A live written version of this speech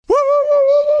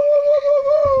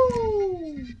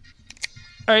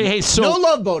All right, hey, so No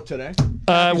Love Boat today.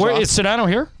 where is Sedano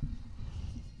here?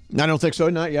 I don't think so.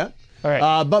 Not yet. All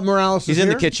right. But Morales is He's in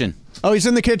here. the kitchen. Oh, he's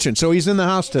in the kitchen, so he's in the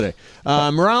house today.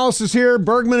 Morales is here,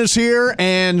 Bergman is here,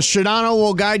 and Shadano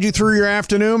will guide you through your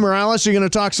afternoon. Morales, are you going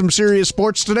to talk some serious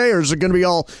sports today, or is it going to be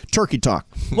all turkey talk?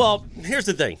 Well, here's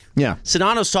the thing. Yeah.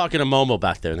 Sedano's talking to Momo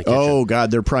back there in the kitchen. Oh,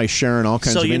 God, they're probably sharing all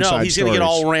kinds so of you inside know he's going to get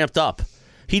stories. all ramped up.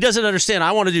 He doesn't understand.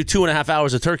 I want to do 2.5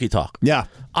 hours of turkey talk. Yeah.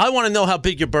 I want to know how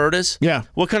big your bird is. Yeah.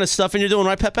 What kind of stuffing you're doing,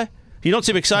 right, Pepe? You don't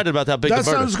seem excited about how big That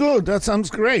the bird sounds is. good. That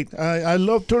sounds great. I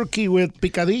love turkey with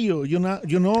picadillo. You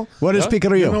know. What is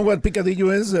picadillo? You know what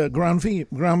picadillo is?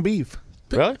 Ground beef.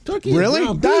 Really? Turkey.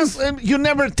 Really? That's you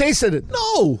never tasted it.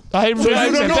 No. I don't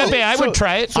know. Pepe, I would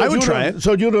try it. I would you try don't- it.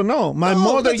 So you don't know. My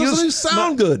mother that doesn't used even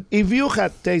sound good. If you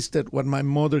had tasted what my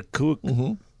mother cooked,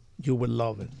 you would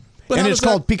love it. But And how it's does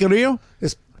called picadillo?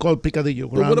 It's called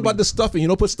picadillo. But what about the stuffing? You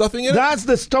don't put stuffing in it? That's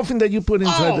the stuffing that you put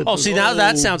inside the Oh, see, now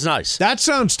that sounds nice. That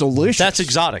sounds delicious. That's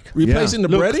exotic. Replacing the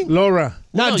Look, breading? Laura,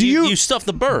 Now, No, do you stuff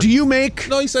the bird. do you make?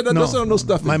 No, he said that doesn't have no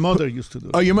stuffing. my mother used to do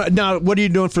it. Oh, now what are you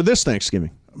doing for this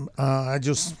Thanksgiving? I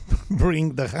just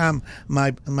bring the ham.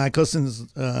 My cousin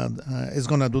is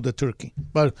gonna do the turkey.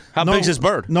 But How big's his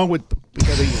bird? No, with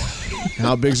picadillo.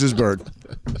 How big's his bird?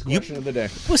 Question of the day.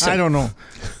 I don't know.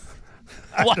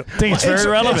 What? I think it's very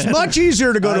relevant. It's much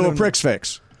easier to go to a Prix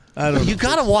Fix. I don't know. You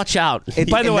got to watch out.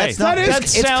 By the way, that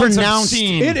it's sounds pronounced.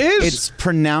 obscene. It is. It's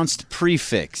pronounced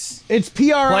prefix. It's PRIX.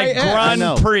 like I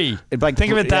know. Grand Prix. Like,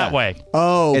 Think of it that yeah. way.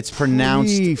 Oh, It's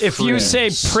pronounced. If you Prix. say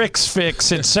Prix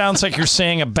Fix, it sounds like you're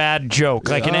saying a bad joke,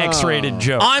 like an X-rated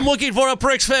joke. I'm looking for a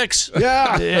Prix Fix.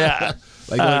 yeah. Yeah.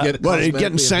 Like when I get What, are you cosmetically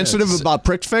getting sensitive enhanced. about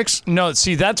Prix Fix? No,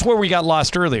 see, that's where we got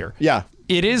lost earlier. Yeah.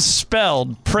 It is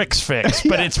spelled Prix Fix,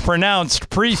 but it's pronounced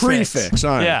prefix. Prefix.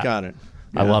 All right, yeah. got it.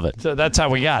 I love it. So that's how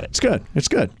we got it. It's good. It's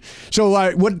good. So,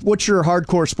 what's your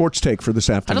hardcore sports take for this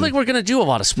I afternoon? don't think we're going to do a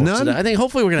lot of sports None? today. I think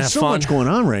hopefully we're going to have so fun. much going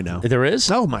on right now. There is?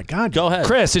 Oh my God! Go ahead.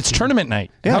 Chris, it's tournament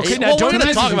night. Yeah. How can- Well, don't we're going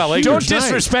to talk about Lakers. Don't Huge night.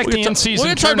 disrespect the in-season We're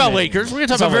going to talk about tournament. Lakers. We're going to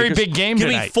talk It's about a very Lakers. big game Give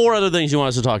tonight. me 4 other things you want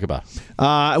us to talk about.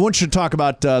 I want you to talk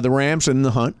about the Rams and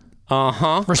the hunt.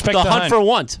 Respect the the hunt hunt. for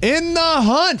what? In the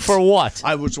hunt. For what?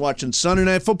 I was watching Sunday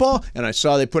Night Football, and I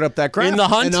saw they put up that graph. In the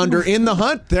hunt? And under in the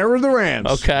hunt, there were the Rams.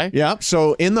 Okay. Yep.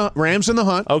 So in the Rams in the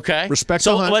hunt. Okay. Respect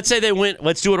so the hunt. let's say they win.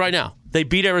 Let's do it right now. They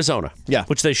beat Arizona. Yeah.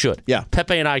 Which they should. Yeah.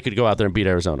 Pepe and I could go out there and beat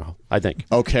Arizona, I think.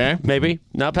 Okay. Maybe?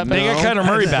 Not Pepe? They got Kyler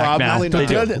Murray back now. Probably They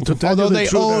not. do. Although they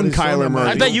own Kyler Murray.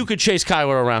 I bet you could chase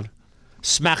Kyler around.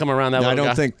 Smack him around that No, I little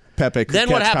don't guy. think Pepe could Then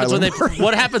what catch happens Kyler when they Murray.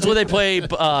 what happens when they play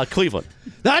Cleveland?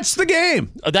 That's the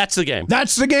game. That's the game.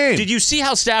 That's the game. Did you see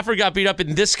how Stafford got beat up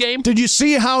in this game? Did you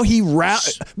see how he By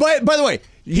the way,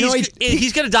 you know,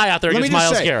 He's going to die out there let me against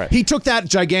just Myles say, Garrett. he took that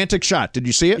gigantic shot. Did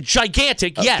you see it?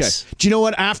 Gigantic, yes. Okay. Do you know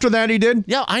what after that he did?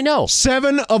 Yeah, I know.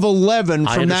 7 of 11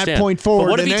 I from that understand. point But forward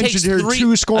what if and he takes engineered 3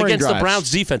 2 scoring against drives. the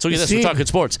Browns defense? Look at this. Steve, We're talking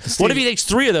sports. What if he takes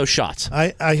 3 of those shots?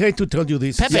 I hate to tell you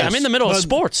this. Pepe, I'm in the middle of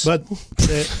sports.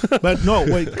 But no,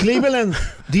 wait. Cleveland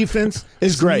defense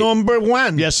Is great. Number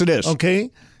 1. Yes, it is. Okay.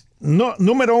 No,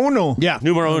 numero uno. Yeah.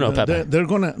 Numero uno, Pepe. They're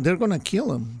gonna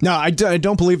kill him. No, I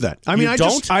don't believe that. I mean, You I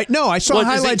don't? I saw What, is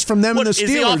highlights it- from them what, and the Steelers.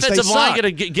 Is the offensive they line suck.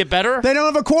 going to get better? They don't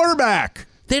have a quarterback.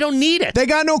 They don't need it. They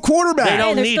got no quarterback. They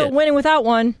don't they're need still it. winning without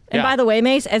one. And Yeah. by the way,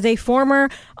 Mace, as a former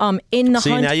in the See,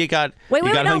 hunt. now you got Wait,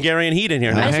 no. Hungarian heat in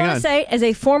here I now. just Hang want on. to say, as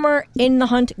a former in the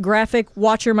hunt graphic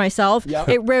watcher myself,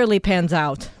 it rarely pans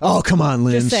out. Oh, come on,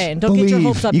 Linz. saying, don't get your Believe.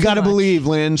 hopes up You too got to much. believe,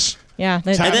 Linz. Yeah. And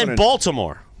then happening.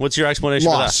 Baltimore. What's your explanation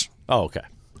Loss. for that? Oh, okay.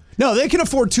 No, they can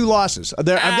afford 2 losses. I've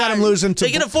got them losing to.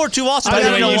 They can afford 2 losses. By They the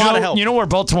have way, a lot of help. you know where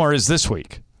Baltimore is this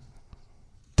week?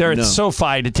 They're at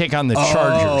SoFi to take on the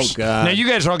Chargers. God. Now, you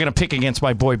guys are all going to pick against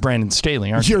my boy Brandon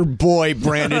Staley, aren't you? Your boy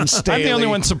Brandon Staley. I'm the only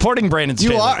one supporting Brandon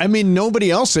Staley. You are. I mean,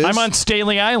 nobody else is. I'm on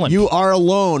Staley Island. You are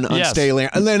alone on Yes. Staley,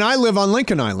 and then I live on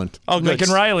Lincoln Island. Oh, good. Lincoln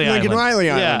Riley Island. Lincoln Riley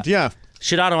Island. Yeah.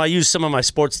 Shadano, I used some of my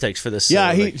sports takes for this.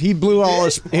 Yeah, he blew all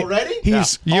his Already?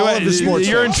 He's all of his sports.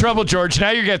 You're in talk. trouble, George. Now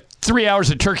you get 3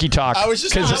 hours of turkey talk. I was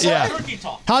just going to say. yeah. Turkey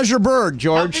talk. How's your bird,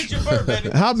 George? How big's your bird, baby?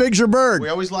 How big's your bird? We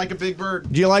always like a big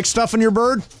bird. Do you like stuffing your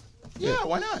bird? Yeah,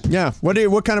 why not? Yeah.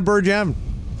 What kind of bird you have?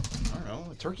 I don't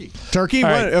know, a turkey. Turkey?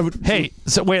 All What, right. Hey,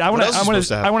 so wait. I want else is supposed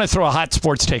to happen? to throw a hot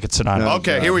sports take at Sedano.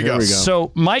 Okay, here we go.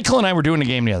 So Michael and I were doing a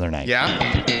game the other night. Yeah?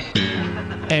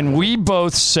 And we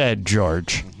both said,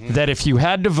 George, that if you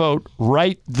had to vote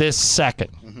right this second,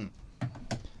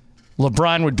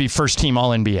 LeBron would be first team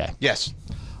All-NBA. Yes.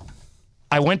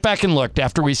 I went back and looked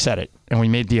after we said it, and we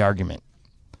made the argument.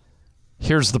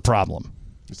 Here's the problem.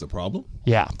 Is the problem?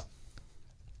 Yeah.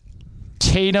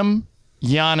 Tatum,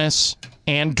 Giannis,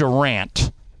 and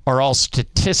Durant are all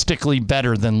statistically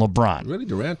better than LeBron. Really,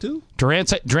 Durant too?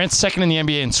 Durant's second in the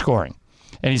NBA in scoring,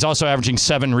 and he's also averaging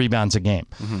 7 rebounds a game.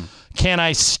 Can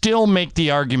I still make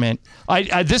the argument?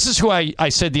 This is who I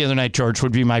said the other night, George,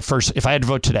 would be my first, if I had to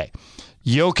vote today.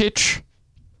 Jokic,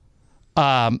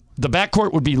 the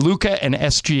backcourt would be Luka and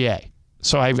SGA.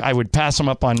 So I would pass them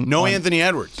up on... No Anthony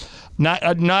Edwards. Not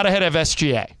ahead of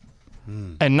SGA.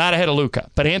 And not ahead of Luka.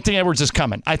 But Anthony Edwards is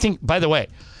coming. I think, by the way,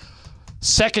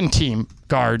 second team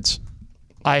guards,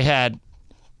 I had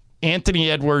Anthony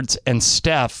Edwards and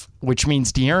Steph, which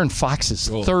means De'Aaron Fox is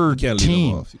third you can't team.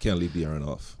 Leave him off. You can't leave De'Aaron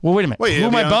off. Well, wait a minute. Wait, who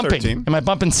am I De'Aaron third bumping? team? Am I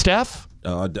bumping Steph?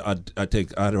 I'd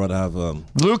rather have.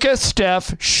 Luka,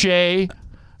 Steph, Shea.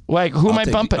 Like, who am I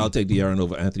bumping? I'll take De'Aaron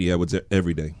over Anthony Edwards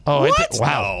every day. Oh, What?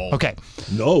 wow. No. Okay.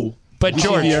 No. But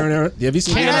George, Have you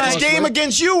seen He De'Aaron had his Fox game play?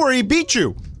 against you where he beat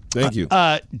you. Thank you.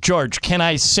 George, can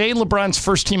I say LeBron's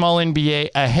first team All-NBA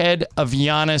ahead of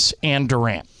Giannis and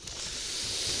Durant?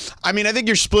 I mean, I think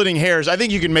you're splitting hairs. I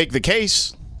think you can make the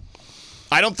case.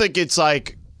 I don't think it's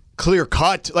like clear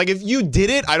cut. Like if you did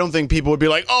it, I don't think people would be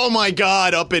like, "Oh my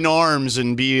God," up in arms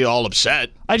and be all upset.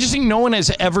 I just think no one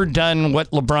has ever done what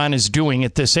LeBron is doing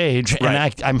at this age, and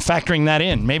Right. I'm factoring that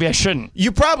in. Maybe I shouldn't.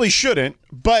 You probably shouldn't,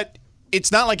 but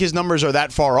it's not like his numbers are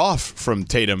that far off from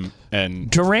Tatum and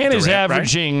Durant is right?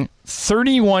 averaging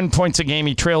 31 points a game.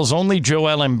 He trails only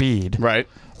Joel Embiid. Right.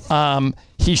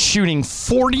 He's shooting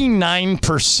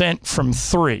 49% from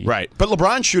 3. Right. But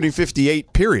LeBron's shooting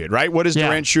 58, period, right? What is Yeah.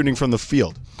 Durant shooting from the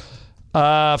field?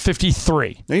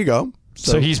 53. There you go.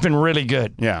 So he's been really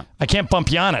good. Yeah. I can't bump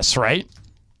Giannis, right?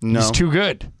 No. He's too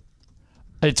good.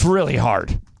 It's really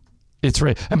hard.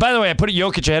 And by the way, I put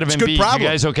Jokic ahead of It's a good Embiid. problem. You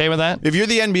guys okay with that? If you're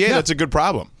the NBA, that's a good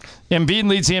problem. Embiid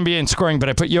leads the NBA in scoring, but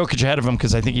I put Jokic ahead of him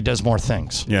because I think he does more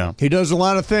things. Yeah. He does a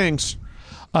lot of things.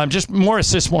 Just more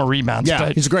assists, more rebounds. Yeah,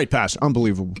 but, he's a great passer.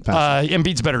 Unbelievable passer.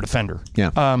 Embiid's a better defender. Yeah.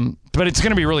 But it's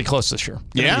going to be really close this year.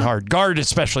 Gonna Yeah? be hard. Guard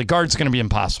especially. Guard's going to be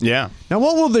impossible. Yeah. Now,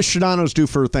 what will the Shadanos do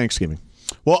for Thanksgiving?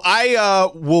 Well, I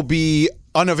will be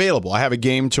unavailable. I have a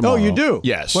game tomorrow. Oh, you do?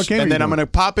 Yes. What game are And you then I'm doing? going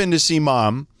to pop in to see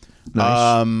Mom.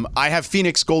 Nice. I have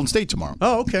Phoenix Golden State tomorrow.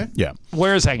 Oh, okay. Yeah.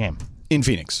 Where is that game? In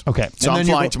Phoenix. Okay. So And I'm then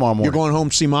you're flying tomorrow morning. You're going home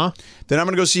to see Ma? Then I'm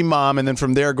going to go see Mom, and then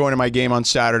from there going to my game on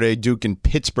Saturday, Duke in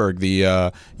Pittsburgh.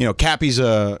 The Cappy's Cappy's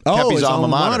his alma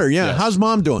mater. Yeah. Yes. How's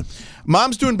Mom doing?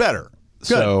 Mom's doing better.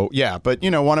 So yeah, but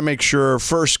want to make sure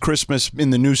first Christmas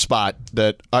in the new spot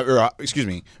that,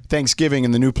 Thanksgiving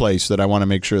in the new place that I want to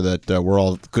make sure that we're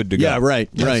all good to go. Yeah, right.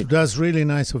 That's really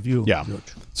nice of you. Yeah. George.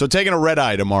 So taking a red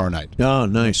eye tomorrow night Oh,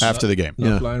 nice. after the game.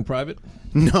 Not flying private?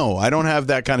 No, I don't have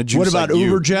that kind of juice. What about like you.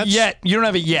 Uber Jets? Yet. You don't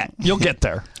have it yet. You'll get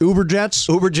there. Uber Jets?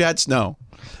 Uber Jets? No.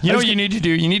 You know what you need to do?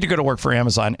 You need to go to work for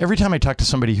Amazon. Every time I talk to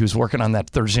somebody who's working on that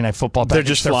Thursday Night Football package,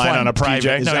 just flying on a private.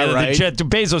 PJ? Is No, that the right?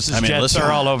 Bezos' jets listen.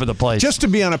 are all over the place. Just to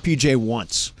be on a PJ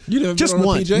once. You never Just been on a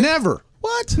once. PJ? Never.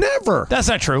 What? Never. That's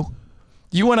not true.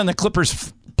 You went on the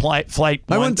Clippers flight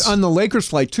I once. went on the Lakers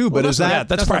flight too, but is that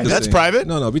that's private. That's private?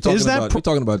 No, we're talking Is that about we're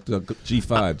talking about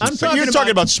G5. You're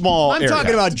talking about small I'm area.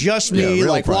 talking about just me, Yeah, real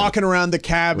like private. walking around the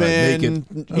cabin.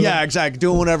 naked. Yeah, exactly.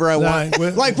 Doing whatever I want.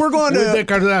 Like we're going with the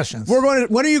to. Kardashians. We're going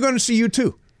to. When are you going to see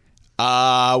U2?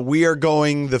 We are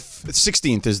going the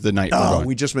 16th is the night. Oh,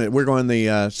 we're going. we're going the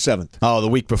 7th. The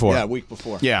week before. Yeah, week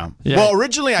before. Yeah. Yeah. Well,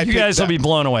 originally I you picked guys will that- be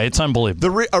blown away. It's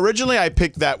unbelievable. Originally I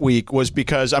picked that week was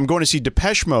because I'm going to see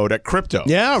Depeche Mode at Crypto.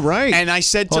 Yeah, right. And I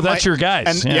said to Oh, that's your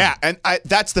guys. And Yeah.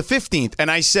 that's the 15th. And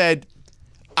I said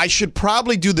I should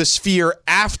probably do the Sphere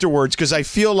afterwards because I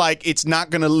feel like it's not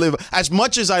going to live as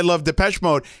much as I love Depeche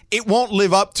Mode. It won't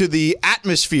live up to the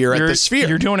atmosphere at the Sphere.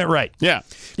 You're doing it right. Yeah.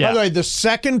 Yeah. By the way, the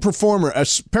second performer,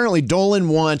 apparently Dolan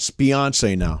wants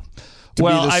Beyonce now to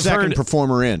Well, be the I've second heard-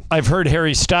 performer in. I've heard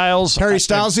Harry Styles. Harry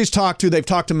Styles he's talked to. They've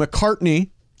talked to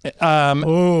McCartney,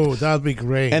 Oh, that'd be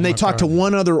great. and they talked to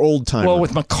one other old timer. Well,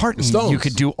 with McCartney, Stones. you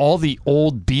could do all the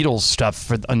old Beatles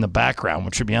stuff in the background,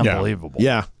 which would be unbelievable.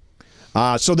 yeah.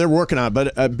 So they're working on it,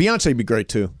 but Beyonce would be great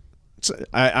too.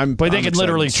 I'm. But they I'm could excited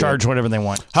literally to see charge it. whatever they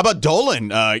want. How about Dolan?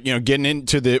 Getting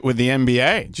into with the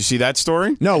NBA. Did you see that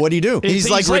story? No, what do you do? He's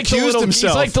like the recused little,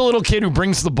 himself. He's like the little kid who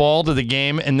brings the ball to the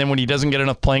game, and then when he doesn't get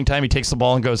enough playing time, he takes the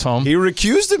ball and goes home. He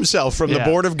recused himself from the Yeah.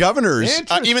 Board of Governors.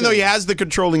 Interesting. Even though he has the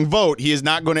controlling vote, he is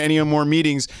not going to any more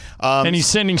meetings. And he's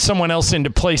sending someone else in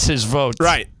to place his vote.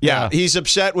 Right. Yeah. He's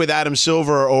upset with Adam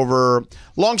Silver over.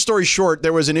 Long story short,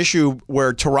 there was an issue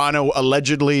where Toronto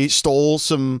allegedly stole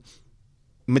some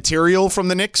material from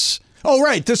the Knicks. Oh,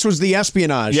 right. This was the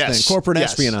espionage thing, corporate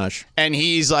Yes. espionage. And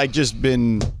he's like just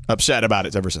been upset about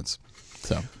it ever since.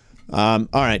 So All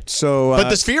right, so But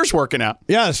the Sphere's working out.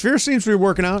 yeah, the Sphere seems to be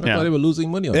working out. I thought they were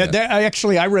losing money on that.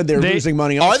 I read they're losing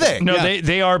money. Are Also. they? No, Yeah.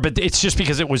 they are, but it's just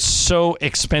because it was so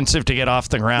expensive to get off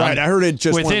the ground. Right, I heard it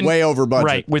just went way over budget.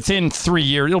 Right, within 3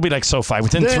 years, it'll be like SoFi.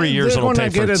 Within 3 years, they're it'll gonna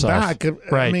pay for get itself. it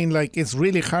back. Right. I mean, like it's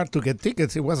really hard to get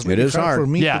tickets. It was It really is hard. for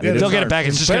me. Yeah, to get they'll it get it back.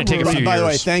 It's just gonna take a February. few By the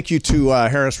way, years. thank you to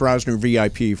Harris Rosner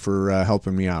VIP for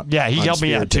helping me out. Yeah, he on helped me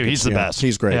Sphere out, too. tickets. He's the Yeah, best.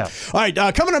 He's great. Yeah. All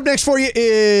right, coming up next for you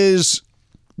is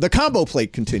the combo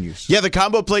plate continues. Yeah, the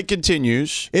combo plate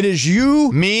continues. It is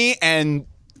you, Me and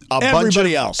a bunch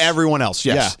Everybody of else. everyone else.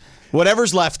 Yes. Yeah.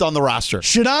 Whatever's left on the roster.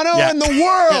 Shadano, Yeah. and the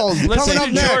world. coming Listen, up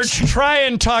next. George, try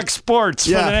and talk sports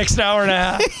Yeah. for the next hour and a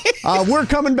half. We're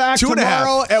coming back 2.5.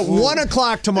 tomorrow at 1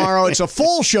 o'clock tomorrow. It's a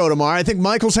full show tomorrow. I think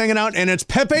Michael's hanging out, and it's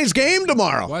Pepe's game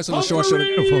tomorrow. Why is it on the short show?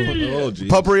 Oh, geez.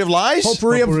 Potpourri of lies?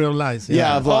 Potpourri of Real lies.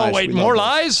 yeah, of Oh, lies. wait, We more love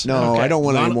those. lies? No, Okay. I don't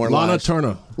want any more Lana lies.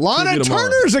 Turner. Lana Tribute tomorrow.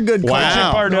 Turner's a good call.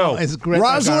 Wow. Pardo. It's Greta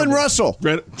Rosalind Garbo. Russell.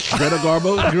 Greta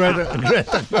Garbo.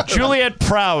 Greta. Juliet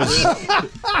Prowse.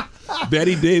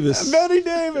 Betty Davis. Betty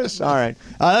Davis. All right.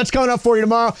 That's coming up for you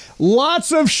tomorrow.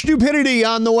 Lots of stupidity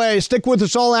on the way. Stick with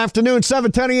us all afternoon,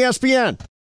 710 ESPN.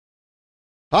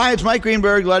 Hi, it's Mike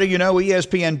Greenberg letting you know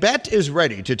ESPN Bet is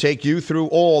ready to take you through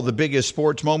all the biggest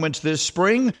sports moments this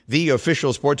spring. The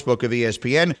official sportsbook of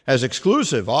ESPN has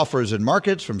exclusive offers and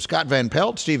markets from Scott Van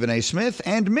Pelt, Stephen A. Smith,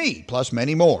 and me, plus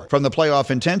many more. From the playoff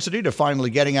intensity to finally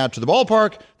getting out to the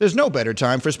ballpark, there's no better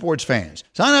time for sports fans.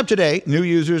 Sign up today. New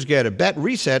users get a bet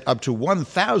reset up to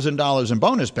 $1,000 in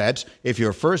bonus bets if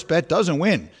your first bet doesn't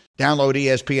win. Download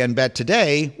ESPN Bet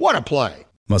today. What a play.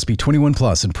 Must be 21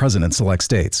 plus and present in select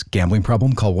states. Gambling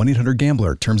problem? Call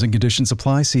 1-800-GAMBLER. Terms and conditions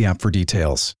apply. See app for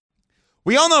details.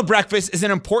 We all know breakfast is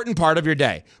an important part of your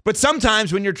day, but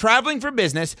sometimes when you're traveling for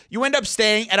business, you end up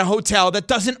staying at a hotel that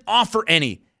doesn't offer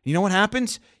any. You know what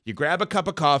happens? You grab a cup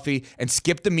of coffee and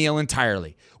skip the meal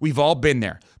entirely. We've all been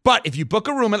there. But if you book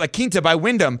a room at La Quinta by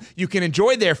Wyndham, you can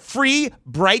enjoy their free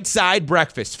Bright Side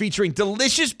breakfast featuring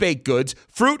delicious baked goods,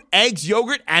 fruit, eggs,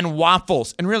 yogurt, and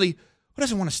waffles. And really, who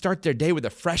doesn't want to start their day with a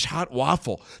fresh, hot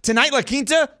waffle? Tonight, La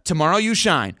Quinta, tomorrow you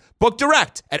shine. Book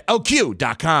direct at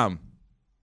lq.com.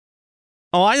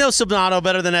 Oh, I know Subnato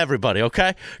better than everybody,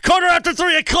 okay? Quarter after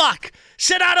 3 o'clock.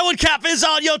 Shadano and Cap is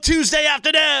on your Tuesday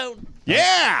afternoon.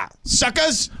 Yeah.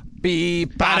 Suckers.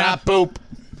 Beep, bada, boop.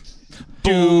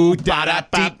 Doo, bada,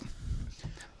 beep.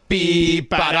 Beep,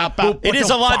 bada, boop. It is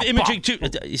a live imaging too.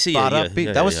 You see,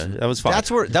 That was fine.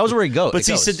 That was where he goes. But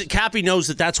see, Cappy knows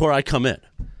that that's where I come in.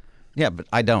 Yeah, but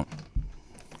I don't.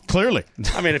 Clearly.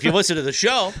 I mean, if you listen to the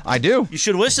show, I do. you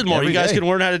should listen more. Every You guys day. can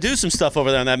learn how to do some stuff over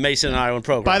there on that Mason and Ireland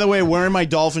program. By the way, wearing my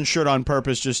Dolphin shirt on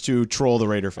purpose just to troll the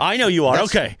Raider fans. I know you are.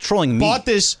 That's Okay. trolling me. Bought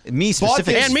this. Me bought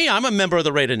specifically. this- And me, I'm a member of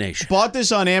the Raider Nation. Bought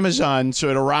this on Amazon, so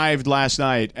it arrived last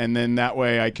night, and then that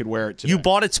way I could wear it today. You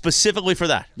bought it specifically for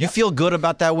that. You feel good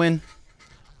about that win?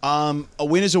 A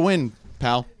win is a win,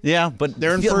 pal. Yeah, but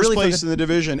They're in feel first really feel place good. in the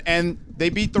division, and they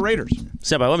beat the Raiders.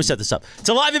 Stand by. Let me set this up. It's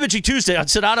a live imaging Tuesday on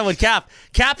Sedano and Cap.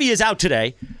 Cappy is out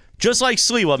today, just like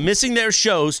Sliwa, missing their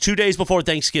shows 2 days before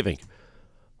Thanksgiving.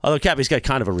 Although Cappy's got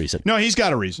kind of a reason. No, he's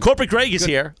got a reason. Corporate Greg is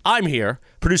here. I'm here.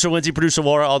 Producer Lindsay, producer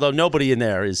Laura, although nobody in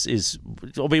there is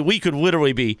I mean, we could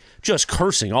literally be just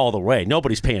cursing all the way.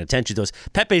 Nobody's paying attention to us.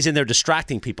 Pepe's in there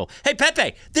distracting people. Hey,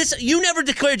 Pepe, you never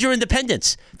declared your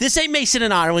independence. This ain't Mason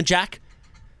and Ireland, Jack.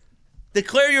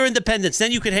 Declare your independence.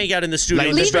 Then you can hang out in the studio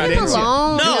and Leave distract him us.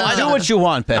 alone. No, I Do don't. what you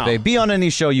want, Pepe. No. Be on any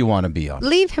show you want to be on.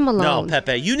 Leave him No, alone.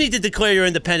 Pepe, you need to declare your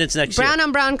independence next Brown year.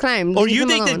 on brown crime. Or Leave you him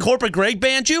think alone. that Corporate Greg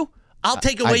banned you? I'll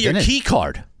take away I your didn't. key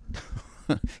card.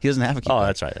 He doesn't have a key. Oh,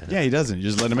 that's right. Yeah, he doesn't. You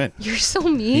just let him in. You're so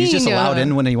mean. He's just allowed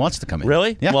in when he wants to come in.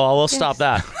 Really? Yeah. Well, we'll stop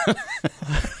that.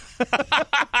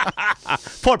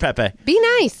 Poor Pepe. Be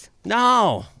nice.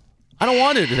 No, I don't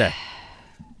want to today.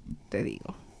 There you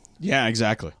go. Yeah,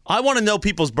 exactly. I want to know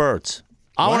people's birds.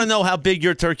 I want to know how big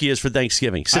your turkey is for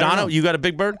Thanksgiving. I don't know. Sedano, you got a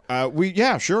big bird?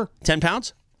 Yeah, sure. 10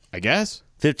 pounds? I guess.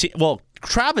 15. Well,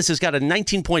 Travis has got a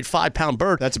 19.5 pound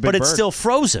bird. That's a big but it's bird. still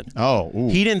frozen. Oh, ooh.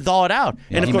 He didn't thaw it out.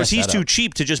 Yeah, and of he course, messed he's that too up.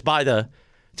 cheap to just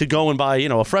to go and buy,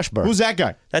 a fresh bird. Who's that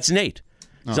guy? That's Nate.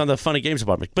 He's on the fun and games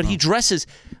department. But he dresses,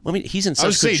 he's in I such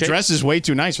was good saying, shape. dress is way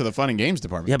too nice for the fun and games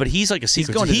department. Yeah, but he's like a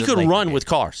secret. going to He the could lake run game. with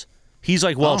cars. He's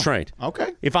like well trained.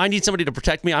 Okay. If I need somebody to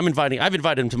protect me, I've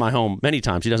invited him to my home many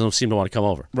times. He doesn't seem to want to come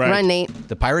over. Right. Run, Nate.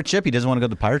 The pirate ship? He doesn't want to go to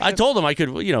the pirate ship? I told him I could,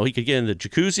 he could get in the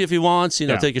jacuzzi if he wants,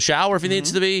 Yeah. take a shower if he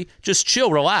needs to be. Just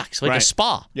chill, relax, like a Right.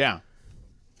 spa. Yeah.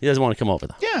 He doesn't want to come over,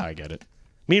 though. Yeah, I get it.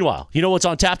 Meanwhile, you know what's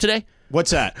on tap today?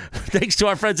 What's that? Thanks to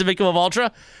our friends at Michelob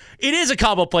Ultra. It is a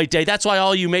combo plate day. That's why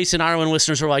all you Mason Ireland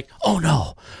listeners are like, oh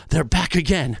no, they're back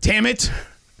again. Damn it.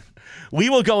 We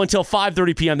will go until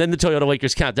 5:30 p.m. Then the Toyota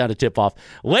Lakers countdown to tip-off.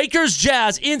 Lakers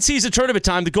Jazz in-season tournament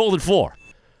time, the Golden Four.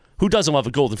 Who doesn't love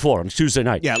a Golden Four on Tuesday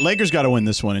night? Yeah, Lakers got to win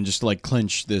this one and just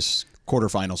clinch this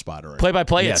quarterfinal spot already.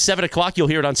 Play-by-play at 7 o'clock. You'll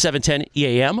hear it on 710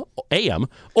 AM,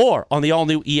 or on the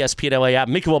all-new ESPN LA app.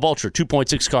 Michelob Ultra, 2.6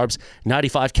 carbs,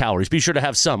 95 calories. Be sure to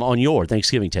have some on your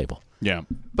Thanksgiving table. Yeah.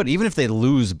 But even if they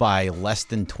lose by less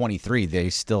than 23, they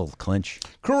still clinch.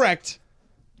 Correct.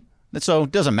 So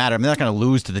it doesn't matter. I mean, they're not going to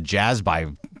lose to the Jazz by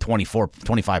 24,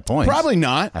 25 points. Probably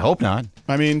not. I hope not.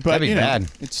 I mean, but That'd be bad.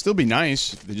 It'd still be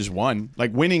nice if they just won.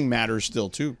 Like, winning matters still,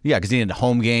 too. Yeah, because they need a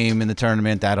home game in the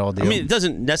tournament, that all deal. I mean, it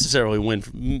doesn't necessarily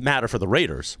matter for the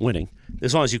Raiders winning,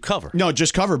 as long as you cover. No,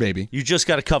 just cover, baby. You just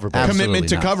got to cover, baby. Commitment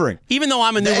to covering. Even though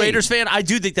I'm a new Raiders fan, I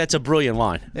do think that's a brilliant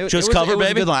line. Cover, it was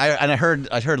baby. a good line. I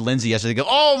heard Lindsay yesterday go,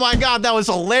 "Oh my God, that was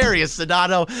hilarious,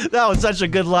 Sedano. That was such a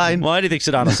good line." Well, anything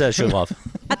Sedano says, she'll love.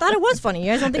 I thought it was funny.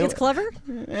 You guys don't think it's clever?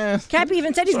 Yeah. Cappy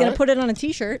even said he's going to put it on a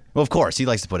T-shirt. Well, of course, he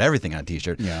likes to put everything on a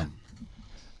T-shirt. Yeah.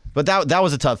 But that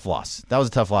was a tough loss. That was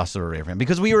a tough loss to a Raider fan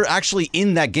because we were actually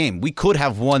in that game. We could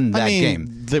have won that game.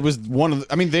 There was one of the,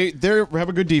 I mean, they have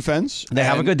a good defense. They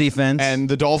have a good defense. And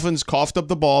the Dolphins coughed up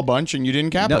the ball a bunch, and you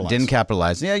didn't capitalize. No, didn't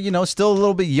capitalize. Yeah, still a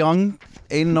little bit young.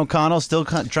 Aiden O'Connell still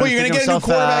trying to figure himself out. Well, you're going to get a new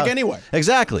quarterback anyway.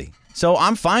 Exactly. So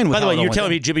I'm fine with. By the way, you're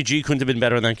telling me Jimmy G couldn't have been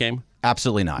better in that game?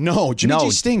 Absolutely not. No, Jimmy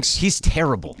G stinks. He's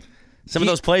terrible. Some of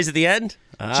those plays at the end?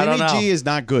 I don't know. Jimmy G is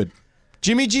not good.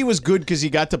 Jimmy G was good because he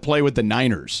got to play with the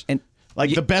Niners. And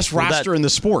the best roster in the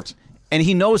sport. And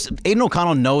he knows, Aiden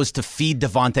O'Connell knows to feed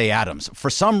Devontae Adams. For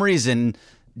some reason,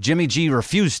 Jimmy G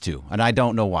refused to, and I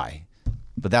don't know why.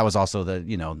 But that was also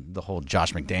the whole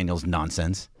Josh McDaniels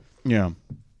nonsense. Yeah.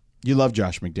 You love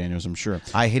Josh McDaniels, I'm sure.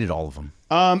 I hated all of them.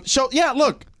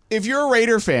 Look, if you're a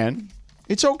Raider fan,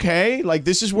 it's okay. Like,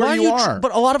 this is where you are.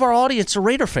 But a lot of our audience are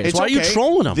Raider fans. Why are you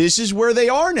trolling them? This is where they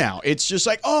are now. It's just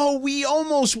like, oh, we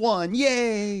almost won.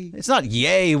 Yay. It's not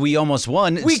yay, we almost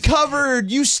won. We covered.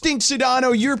 You stink,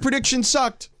 Sedano. Your prediction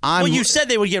sucked. Well, you said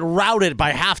they would get routed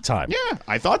by halftime. Yeah,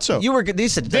 I thought so. They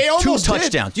said they two almost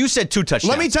touchdowns. Did. You said 2 touchdowns.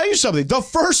 Let me tell you something. The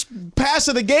first pass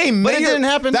of the game, but it didn't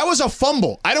happen. That was a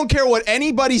fumble. I don't care what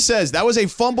anybody says. That was a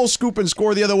fumble, scoop, and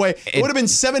score the other way. It would have been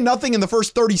 7-0 in the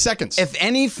first 30 seconds. If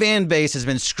any fan base has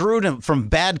been screwed from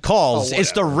bad calls,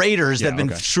 it's the Raiders that have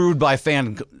been screwed by bad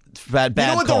calls. You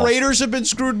know what the Raiders have been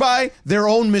screwed by? Their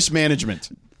own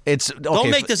mismanagement.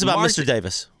 Don't make this about Mr.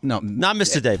 Davis. No, not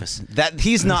Mr. Davis.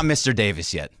 He's not Mr.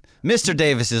 Davis yet. Mr.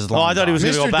 Davis is long. Oh, I thought he was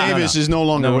going to go back. Mr. Davis is no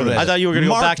longer with us. I thought you were going to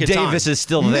go back in time. Mark Davis is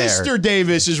still there. Mr.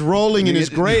 Davis is rolling in his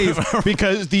grave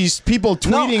because these people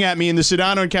tweeting at me in the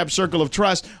Sedano and Cap Circle of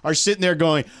Trust are sitting there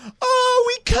going, "Oh,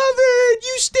 we covered.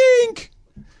 You stink."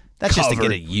 That's just to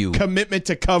get at you. Commitment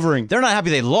to covering. They're not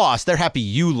happy they lost. They're happy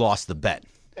you lost the bet.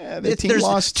 Yeah, the team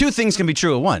lost. Two things can be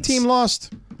true at once. Team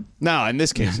lost. No, in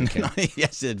this case,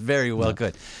 yes, it very well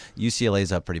could.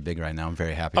 UCLA's up pretty big right now. I'm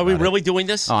very happy. Are we really doing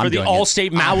this for the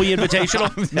All-State Maui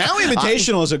Invitational? Maui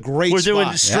Invitational is a great spot. We're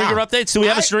doing stringer updates. Do we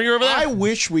have a stringer over there? I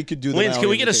wish we could do that. Wins, can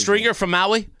we get a stringer from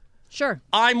Maui? Sure.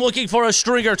 I'm looking for a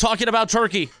stringer talking about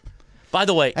Turkey. By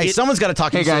the way, someone's got to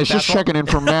talk. Hey guys, just checking in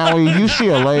from Maui.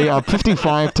 UCLA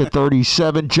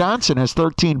 55-37. Johnson has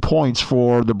 13 points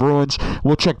for the Bruins.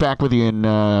 We'll check back with you in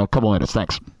a couple minutes.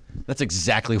 Thanks. That's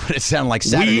exactly what it sounded like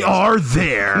Saturday. We are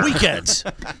there. Weekends.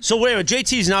 So wait a minute,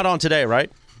 JT's not on today, right?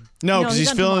 No, because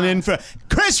he's filling in for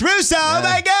Chris Russo. Yeah. Oh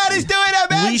my God, he's doing a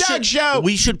Mad Dog show.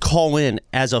 We should call in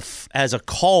as a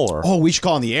caller. Oh, we should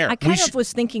call on the air. I kind of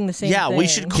was thinking the same thing. Yeah, we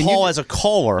should call as a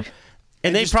caller.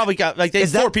 And they probably got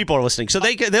 4 people are listening, so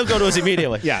they'll go to us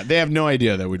immediately. Yeah, they have no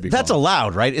idea that would be. That's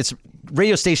allowed, right? It's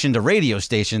radio station to radio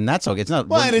station. That's okay. It's not.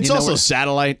 Well, and it's also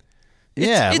satellite.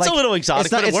 Yeah, it's a little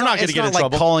exotic. But we're not going to get in trouble.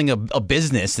 Like calling a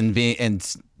business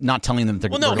and not telling them.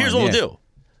 Well, no. Here's what we'll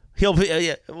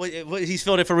do. He's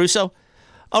filled in for Russo.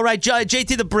 All right,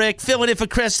 JT the Brick filling in for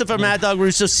Christopher Mad Dog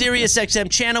Russo, Sirius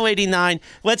XM Channel 89.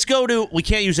 Let's go to. We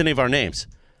can't use any of our names.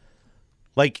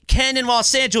 Like Ken in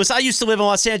Los Angeles. I used to live in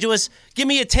Los Angeles. Give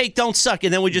me a take, don't suck.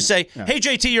 And then we just say, hey,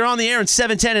 JT, you're on the air in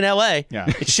 710 in L.A. Yeah.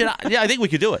 I think we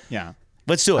could do it. Yeah.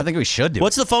 Let's do it. I think we should do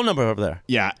What's the phone number over there?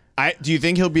 Yeah. Do you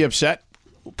think he'll be upset?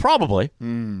 Probably.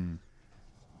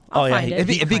 I'll find it.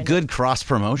 It'd be good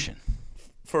cross-promotion.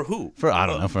 For who? I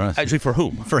don't know. For us. Actually, for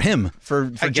whom? For him. For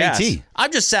JT.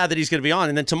 I'm just sad that he's going to be on.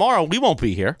 And then tomorrow, we won't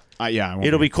be here.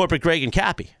 It'll be Corporate Greg and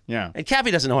Cappy. Yeah. And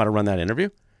Cappy doesn't know how to run that interview.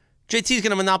 JT's going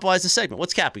to monopolize the segment.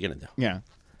 What's Cappy going to do? Yeah.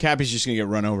 Cappy's just going to get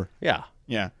run over. Yeah.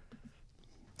 Yeah.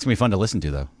 It's going to be fun to listen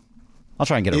to, though. I'll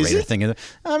try and get a Raider thing in there.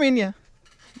 I mean, yeah.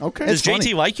 Okay. Does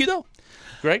JT like you, though?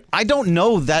 Greg? I don't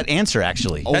know that answer,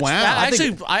 actually. Oh, wow.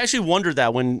 I actually wondered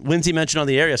that when Lindsay mentioned on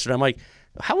the air yesterday. I'm like,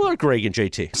 How are Greg and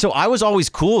JT? So I was always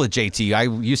cool with JT. I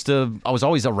was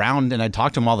always around and I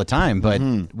talked to him all the time, but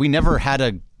we never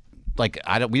had we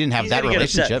didn't have that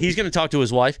relationship. He's going to talk to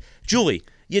his wife. Julie,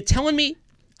 you telling me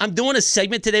I'm doing a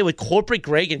segment today with corporate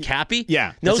Greg and Cappy?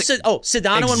 Yeah. No,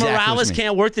 Sedano and Morales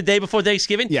can't work the day before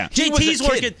Thanksgiving? Yeah.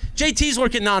 JT's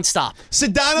working nonstop.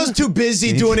 Sedano's too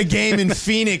busy doing a game in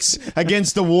Phoenix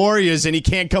against the Warriors, and he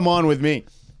can't come on with me.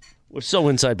 We're so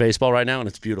inside baseball right now, and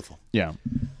it's beautiful. Yeah.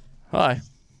 Hi.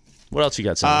 What else you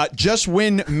got, Sam? Just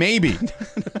win maybe.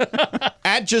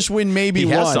 At just win maybe he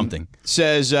one has something.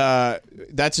 Says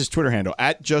that's his Twitter handle.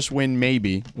 At just win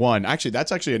maybe one. Actually,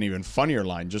 that's actually an even funnier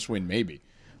line. Just win maybe.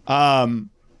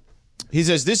 He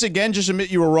says this again. Just admit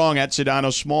you were wrong at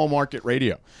Sedano's small market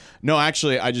radio. No,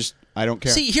 actually, I don't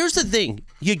care. See, here's the thing.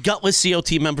 You gutless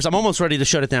COT members. I'm almost ready to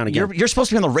shut it down again. You're supposed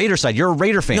to be on the Raider side. You're a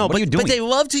Raider fan. No, what are you doing? But they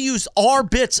love to use our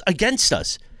bits against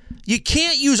us. You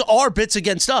can't use our bits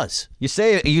against us. You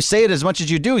say it as much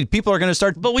as you do. People are going to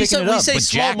start. But we say But small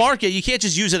Jack, market. You can't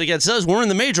just use it against us. We're in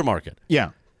the major market.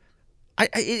 Yeah.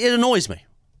 It annoys me.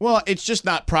 Well, it's just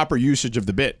not proper usage of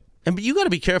the bit. But you got to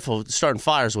be careful starting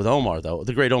fires with Omar, though.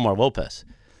 The great Omar Lopez.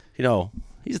 You know,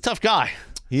 he's a tough guy.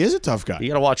 He is a tough guy. You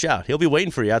got to watch out. He'll be waiting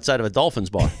for you outside of a Dolphins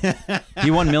bar.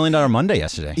 He won $1 Million Monday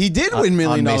yesterday. He did win $1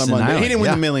 Million Monday. Island. He didn't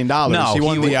win the $1 million. No, he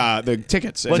won the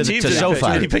tickets. What team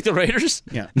did he pick? The Raiders?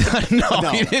 Yeah.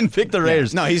 no, he didn't pick the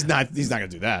Raiders. No, he's not. He's not going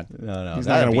to do that. No, he's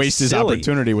not going to waste his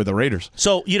opportunity with the Raiders.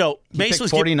 So Mace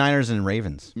was 49ers and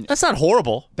Ravens. That's not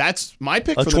horrible. That's my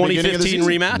pick. A for the 2015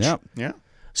 rematch. Yep. Yeah.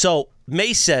 So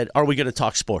Mace said, "Are we going to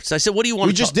talk sports?" I said, "What do you want?"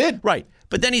 We to just talk? did. Right.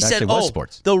 But then he said,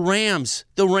 sports. The Rams.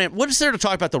 What is there to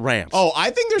talk about the Rams? Oh, I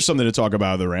think there's something to talk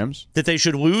about the Rams. That they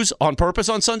should lose on purpose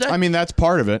on Sunday? I mean, that's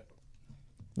part of it.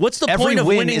 What's the Every point of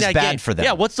win winning is that bad game? for them.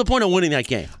 Yeah, what's the point of winning that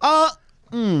game? I'll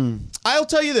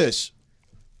tell you this.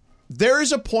 There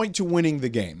is a point to winning the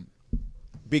game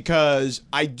because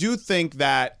I do think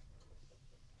that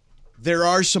there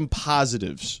are some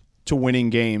positives to winning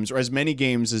games or as many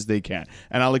games as they can.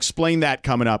 And I'll explain that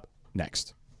coming up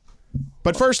next.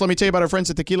 But first, let me tell you about our friends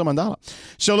at Tequila Mandala.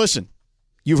 So listen,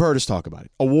 you've heard us talk about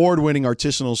it. Award-winning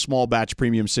artisanal small batch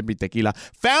premium sippy tequila,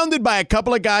 founded by a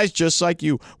couple of guys just like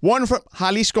you. One from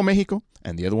Jalisco, Mexico,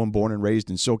 and the other one born and raised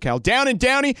in SoCal, down in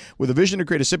Downey, with a vision to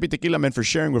create a sippy tequila meant for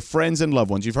sharing with friends and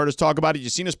loved ones. You've heard us talk about it.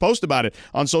 You've seen us post about it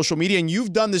on social media, and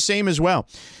you've done the same as well.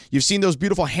 You've seen those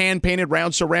beautiful hand-painted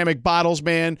round ceramic bottles,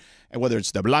 man, and whether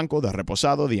it's the Blanco, the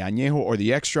Reposado, the Añejo, or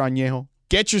the Extra Añejo,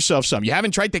 get yourself some. You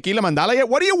haven't tried Tequila Mandala yet?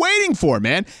 What are you waiting for,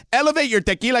 man? Elevate your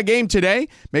tequila game today.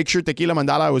 Make sure Tequila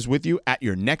Mandala was with you at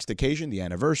your next occasion, the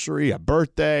anniversary, a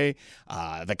birthday,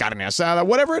 the carne asada,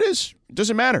 whatever it is. It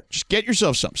doesn't matter. Just get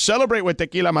yourself some. Celebrate with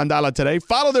Tequila Mandala today.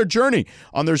 Follow their journey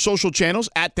on their social channels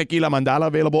at Tequila Mandala,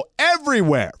 available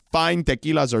everywhere. Fine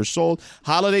tequilas are sold.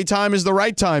 Holiday time is the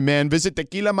right time, man. Visit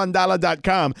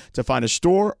tequilamandala.com to find a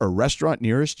store or restaurant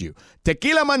nearest you.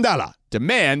 Tequila Mandala.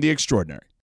 Demand the extraordinary.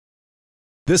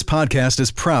 This podcast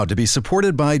is proud to be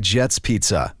supported by Jets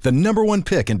Pizza, the #1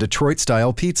 pick in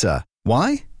Detroit-style pizza.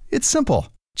 Why? It's simple.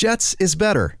 Jets is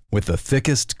better. With the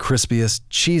thickest, crispiest,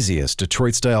 cheesiest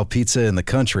Detroit-style pizza in the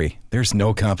country, there's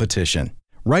no competition.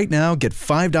 Right now, get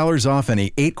 $5 off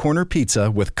any 8-corner pizza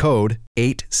with code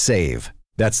 8SAVE.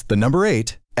 That's the number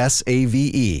 8,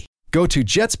 S-A-V-E. Go to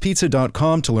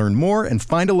jetspizza.com to learn more and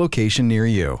find a location near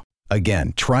you.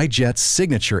 Again, try Jet's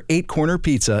signature 8-corner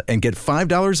pizza and get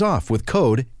 $5 off with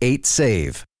code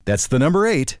 8SAVE. That's the number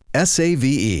 8,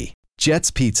 S-A-V-E.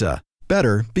 Jet's Pizza.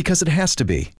 Better because it has to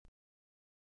be.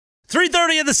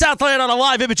 3:30 in the Southland on a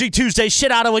live imaging Tuesday.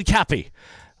 Shitano and Cappy.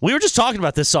 We were just talking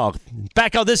about this song.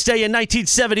 Back on this day in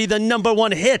 1970, the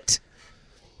 #1 hit.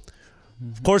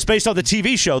 Of course, based on the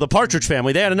TV show, The Partridge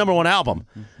Family. They had a #1 album.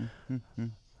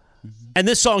 And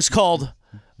this song's called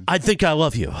I Think I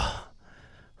Love You.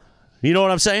 You know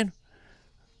what I'm saying?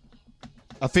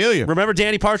 I feel you. Remember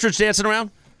Danny Partridge dancing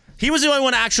around? He was the only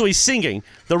one actually singing.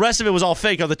 The rest of it was all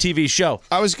fake on the TV show.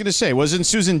 I was going to say, wasn't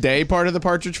Susan Day part of the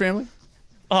Partridge Family?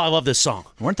 Oh, I love this song.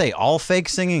 Weren't they all fake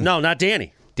singing? No, not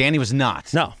Danny. Danny was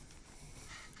not. No.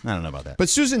 I don't know about that. But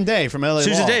Susan Day from LA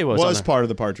Susan Law Day was part of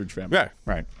the Partridge Family. Yeah.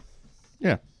 Right.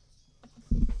 Yeah.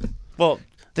 Well,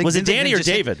 was it Danny or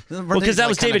David? Well, because that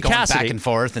was David Cassidy. Back and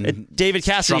forth. And David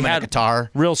Cassidy strumming a had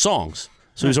guitar. real songs.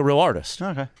 So he was a real artist.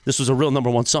 Okay. This was a real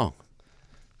 #1 song.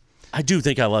 I do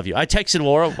think I love you. I texted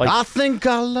Laura. I think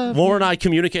I love Laura and I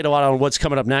communicate a lot on what's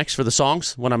coming up next for the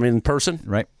songs when I'm in person.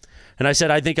 Right. And I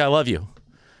said, I think I love you.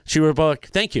 She wrote back,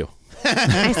 thank you.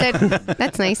 I said,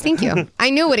 that's nice. Thank you. I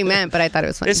knew what he meant, but I thought it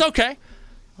was funny. It's okay.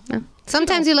 No.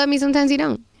 Sometimes you love me, sometimes you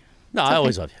don't. No, I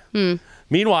always love you.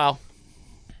 Meanwhile,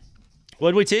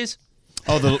 what did we tease?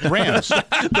 Oh, the Rams.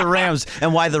 The Rams,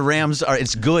 and why the Rams are.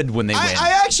 It's good when they win.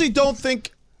 I actually don't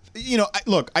think.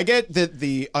 Look, I get that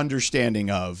the understanding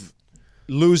of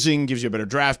losing gives you a better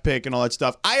draft pick and all that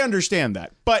stuff. I understand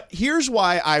that. But here's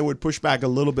why I would push back a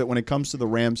little bit when it comes to the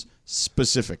Rams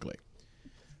specifically.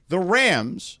 The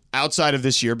Rams, outside of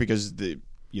this year, because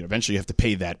eventually you have to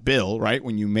pay that bill, right,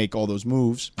 when you make all those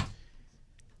moves,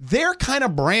 their kind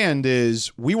of brand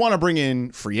is we want to bring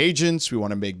in free agents. We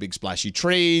want to make big splashy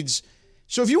trades.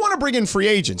 So if you want to bring in free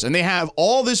agents, and they have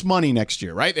all this money next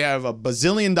year, right? They have $1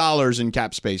 bazillion in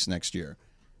cap space next year.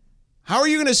 How are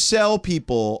you going to sell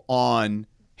people on,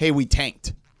 hey, we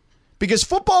tanked? Because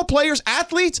football players,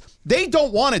 athletes, they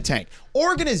don't want to tank.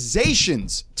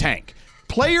 Organizations tank.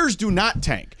 Players do not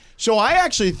tank. So I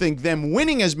actually think them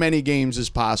winning as many games as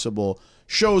possible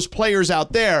shows players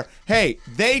out there, hey,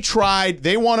 they tried,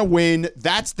 they want to win.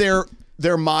 That's their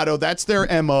motto. That's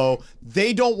their MO.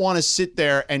 They don't want to sit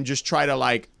there and just try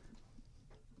to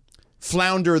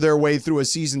flounder their way through a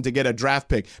season to get a draft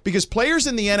pick. Because players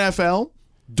in the NFL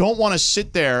don't want to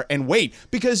sit there and wait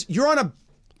because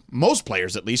most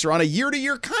players at least are on a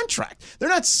year-to-year contract. They're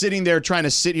not sitting there trying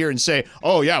to sit here and say,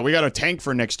 oh, yeah, we got to tank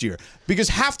for next year because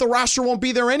half the roster won't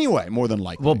be there anyway, more than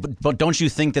likely. Well, but don't you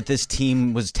think that this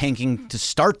team was tanking to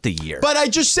start the year? But I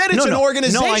just said it's an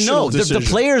organizational decision. No, I know. The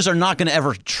players are not going to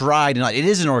ever try to not. It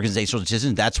is an organizational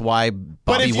decision. That's why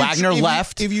Bobby Wagner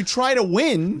left. If you try to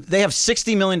win. They have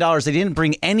 $60 million. They didn't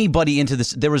bring anybody into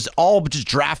this. There was all just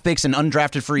draft picks and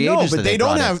undrafted free agents. No, but they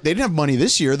didn't have money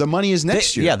this year. The money is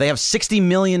next year. Yeah, they have $60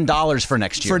 million for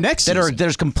next year. For next season.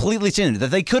 There's completely in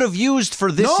that they could have used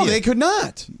for this year. No, they could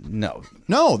not.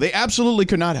 No, they absolutely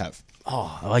could not have.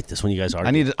 Oh, I like this when you guys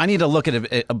argue. I need to look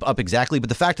at it up exactly, but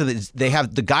the fact that they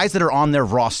have the guys that are on their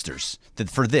rosters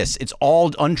for this, it's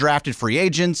all undrafted free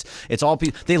agents. It's all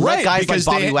they let guys like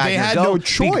Bobby Wagner they had go no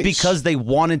choice. Because they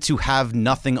wanted to have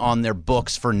nothing on their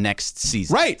books for next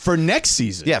season. Right, for next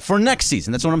season. Yeah, for next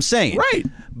season. That's what I'm saying. Right,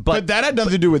 but that had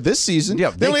nothing to do with this season. Yeah,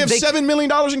 they only have $7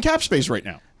 million in cap space right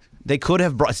now. They could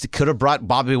have brought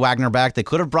Bobby Wagner back. They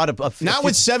could have brought not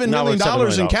with $7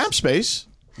 million in cap space.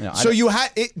 So you had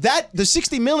the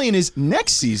 $60 million is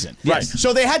next season. Right.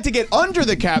 So they had to get under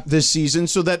the cap this season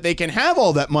so that they can have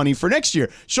all that money for next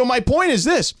year. So my point is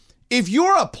this: if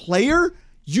you're a player,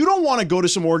 you don't want to go to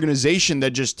some organization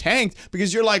that just tanked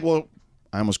because you're like, well,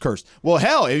 I almost cursed. Well,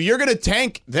 hell, if you're going to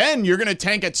tank, then you're going to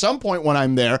tank at some point when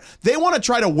I'm there. They want to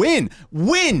try to win.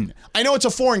 Win. I know it's a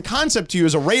foreign concept to you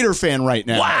as a Raider fan right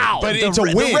now. Wow. But it's a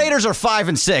win. The Raiders are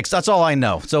 5-6. That's all I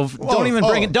know. So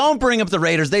don't bring up the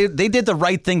Raiders. They did the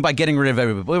right thing by getting rid of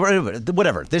everybody.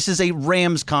 Whatever. This is a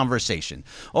Rams conversation.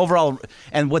 Overall,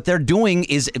 and what they're doing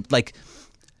is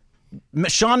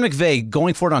Sean McVay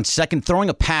going for it throwing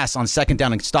a pass on second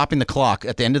down and stopping the clock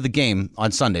at the end of the game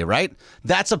on Sunday, right?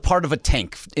 That's a part of a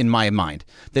tank in my mind.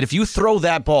 That if you throw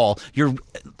that ball, you're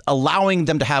allowing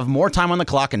them to have more time on the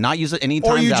clock and not use it any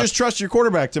time. Or you just trust your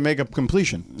quarterback to make a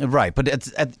completion. Right, but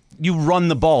you run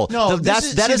the ball. No, that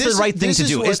is the right thing to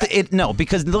do.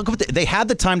 Because look, they had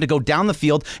the time to go down the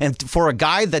field, and for a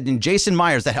guy that in Jason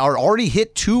Myers that already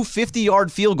hit 2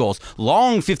 50-yard field goals,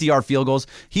 long 50-yard field goals,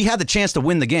 he had the chance to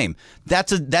win the game.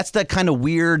 That's that kind of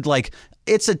weird,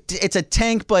 it's a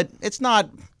tank, but it's not.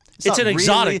 It's an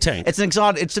exotic tank. It's an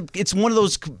exotic. It's one of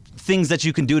those things that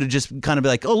you can do to just kind of be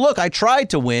like, oh look, I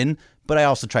tried to win, but I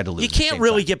also tried to lose. You can't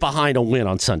really get behind a win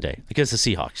on Sunday against the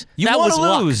Seahawks. You want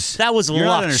to lose. That was You're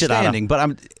luck. Not understanding,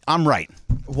 but I'm right.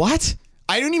 What?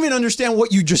 I don't even understand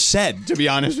what you just said, to be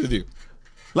honest with you.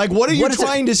 What are you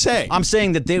trying to say? I'm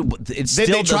saying that they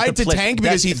tried to tank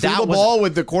because he threw the ball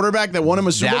with the quarterback that won him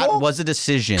a Super Bowl? That was a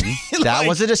decision. That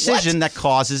was a decision that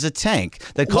causes a tank.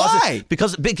 Why?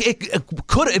 Because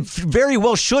it very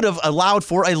well should have allowed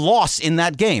for a loss in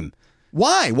that game.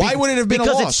 Why? Why would it have been a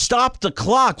loss? Because it stopped the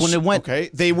clock when it went. Okay,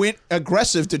 they went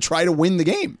aggressive to try to win the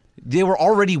game. They were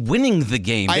already winning the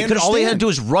game. All they had to do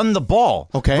is run the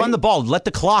ball. Okay. Run the ball. Let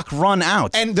the clock run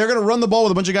out. And they're going to run the ball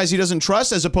with a bunch of guys he doesn't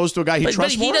trust as opposed to a guy he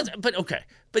trusts more?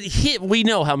 We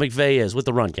know how McVay is with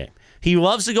the run game. He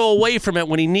loves to go away from it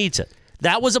when he needs it.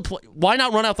 That was why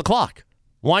not run out the clock?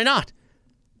 Why not?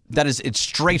 It's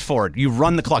straightforward. You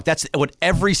run the clock. That's what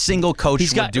every single coach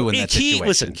would do in that situation.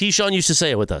 Listen, Keyshawn used to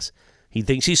say it with us. He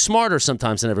thinks he's smarter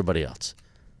sometimes than everybody else.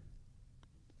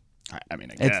 I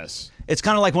guess. It's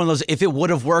kind of like one of those, if it would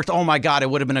have worked, oh my God, it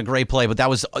would have been a great play. But that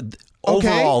was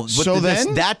overall,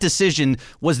 that decision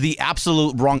was the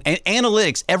absolute wrong.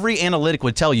 Analytics, every analytic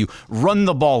would tell you, run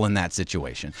the ball in that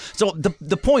situation. So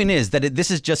the point is that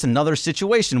this is just another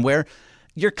situation where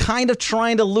you're kind of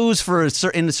trying to lose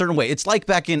in a certain way. It's like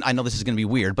back in, I know this is going to be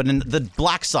weird, but in the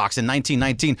Black Sox in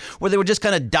 1919, where they would just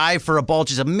kind of dive for a ball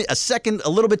just a second, a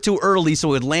little bit too early, so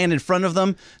it would land in front of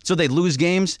them, so they'd lose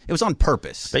games. It was on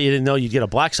purpose. But you didn't know you'd get a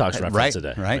Black Sox reference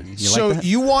today. Right.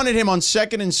 You wanted him on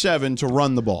 2nd and 7 to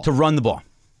run the ball.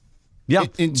 Yeah.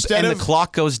 And the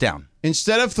clock goes down.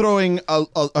 Instead of throwing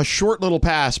a short little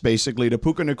pass, basically, to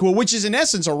Puka Nacua, which is in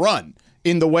essence a run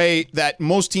in the way that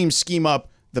most teams scheme up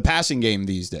the passing game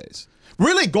these days.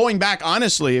 Really going back,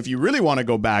 honestly, if you really want to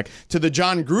go back to the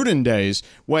John Gruden days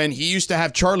when he used to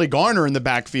have Charlie Garner in the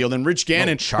backfield and Rich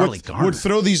Gannon would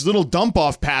throw these little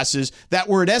dump-off passes that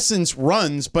were in essence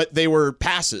runs, but they were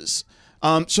passes.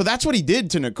 So that's what he did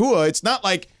to Nacua. It's not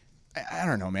like, I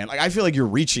don't know, man. Like I feel like you're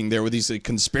reaching there with these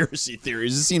conspiracy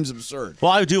theories. It seems absurd.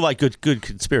 Well, I do like good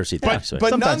conspiracy theories.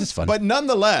 But sometimes it's fun. But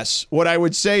nonetheless, what I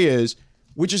would say is,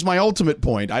 which is my ultimate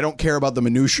point. I don't care about the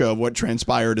minutia of what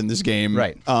transpired in this game,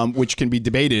 right? Which can be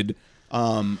debated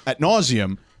ad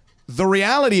nauseum. The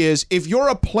reality is, if you're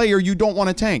a player, you don't want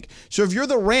to tank. So if you're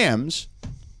the Rams,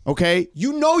 okay,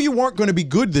 you know you weren't going to be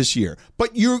good this year,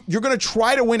 but you're going to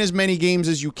try to win as many games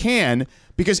as you can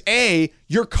because A,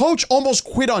 your coach almost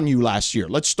quit on you last year.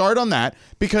 Let's start on that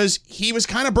because he was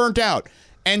kind of burnt out.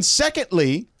 And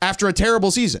secondly, after a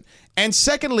terrible season. And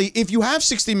secondly, if you have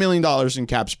 $60 million in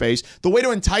cap space, the way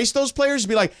to entice those players is to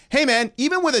be like, hey, man,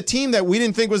 even with a team that we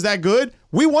didn't think was that good,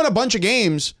 we won a bunch of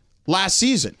games last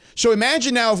season. So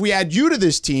imagine now if we add you to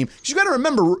this team. Because you got to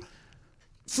remember,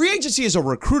 free agency is a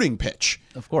recruiting pitch.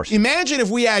 Of course. Imagine if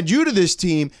we add you to this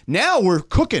team. Now we're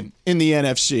cooking in the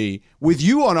NFC with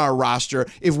you on our roster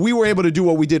if we were able to do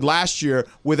what we did last year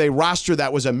with a roster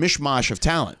that was a mishmash of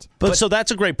talent. But so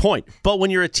that's a great point. But when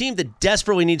you're a team that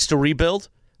desperately needs to rebuild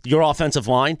your offensive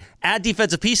line, add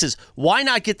defensive pieces, why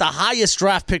not get the highest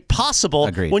draft pick possible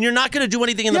when you're not going to do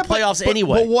anything in the playoffs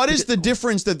anyway? But what is the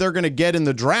difference that they're going to get in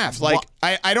the draft? Like,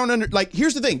 I don't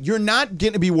here's the thing. You're not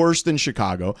going to be worse than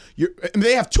Chicago.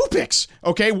 They have 2 picks,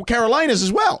 okay? Carolina's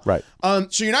as well. Right.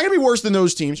 So you're not going to be worse than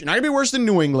those teams. You're not going to be worse than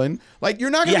New England. Like, you're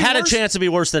not going to be worse. You had a chance to be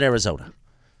worse than Arizona.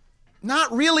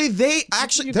 Not really. They're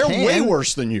way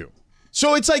worse than you.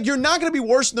 So it's like you're not going to be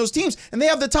worse than those teams, and they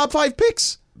have the top 5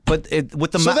 picks. But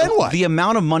with the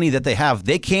amount of money that they have,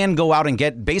 they can go out and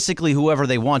get basically whoever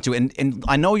they want to. And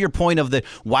I know your point of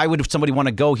why would somebody want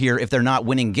to go here if they're not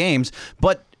winning games,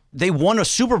 but they won a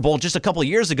Super Bowl just a couple of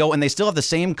years ago, and they still have the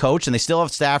same coach, and they still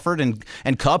have Stafford and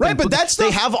Kupp. Right, but that's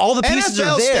they have all the pieces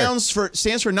NFL are there.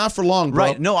 stands for not for long, bro.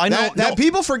 Right? No, I know that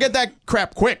people forget that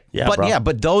crap quick.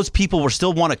 But those people will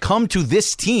still want to come to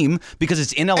this team because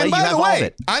it's in LA. And you by have the all way, of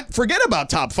it. I forget about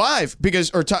top 5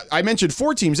 I mentioned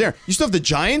 4 teams there. You still have the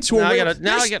Giants who now are I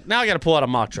got to pull out a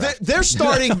mock draft. They're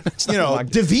starting,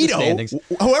 DeVito,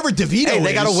 whoever DeVito is.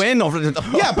 They got to win over.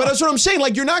 Yeah, but that's what I'm saying.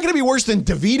 Like, you're not going to be worse than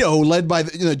DeVito, led by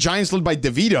the Giants, led by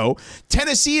DeVito.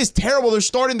 Tennessee is terrible. They're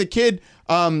starting the kid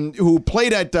who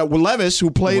played at Levis,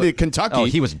 who played at Kentucky. Oh,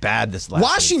 he was bad this last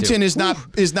Washington week,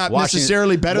 is not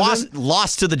necessarily better.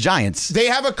 Lost to the Giants. They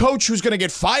have a coach who's going to get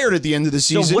fired at the end of the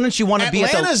season. So wouldn't you want to be?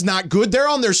 Atlanta's not good. They're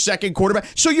on their second quarterback.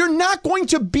 So you're not going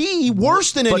to be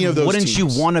worse than any of those. Wouldn't teams.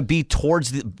 you want to be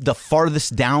towards the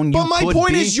farthest down? You But my could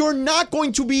point be? is, you're not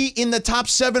going to be in the top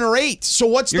 7 or 8. So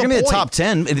what's You're the going to point? be the top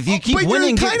 10 if you keep but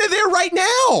winning. You're kind of there right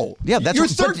now. Yeah, that's you're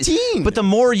 13. But the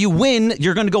more you win,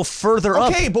 you're going to go further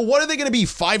up. Okay, but what are they going to be?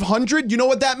 500? You know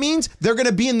what that means? They're going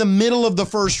to be in the middle of the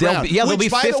first round. They'll be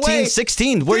 15,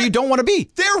 16, where you don't want to be.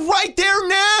 They're right there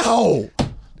now.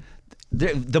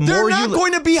 They're not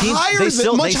going to be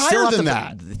much higher than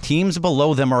that. The teams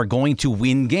below them are going to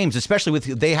win games, especially with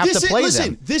they have to play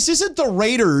them. This isn't the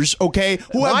Raiders, okay?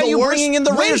 Why are you bringing in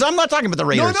the Raiders? I'm not talking about the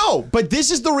Raiders. No, but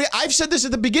this is I've said this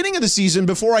at the beginning of the season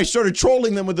before I started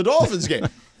trolling them with the Dolphins game.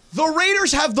 The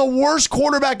Raiders have the worst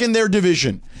quarterback in their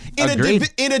division.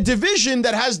 In a division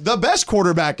that has the best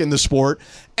quarterback in the sport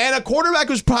and a quarterback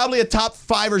who's probably a top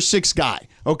 5 or 6 guy,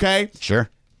 okay? Sure.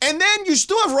 And then you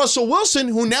still have Russell Wilson,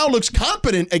 who now looks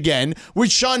competent again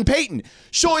with Sean Payton.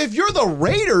 So if you're the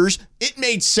Raiders, it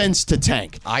made sense to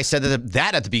tank. I said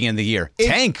that at the beginning of the year.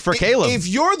 Tank for Caleb. If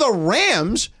you're the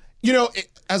Rams,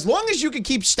 as long as you can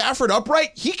keep Stafford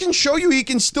upright, he can show you he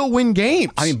can still win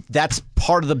games. I mean, that's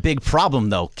part of the big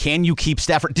problem, though. Can you keep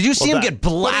Stafford? Did you see him get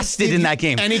blasted in that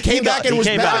game? And he came back and was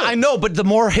better. I know, but the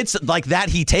more hits like that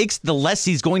he takes, the less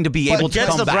he's going to be able to come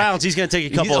back. Against the Browns, he's going to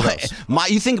take a couple of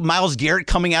those. You think Myles Garrett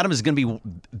coming at him is going to be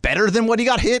better than what he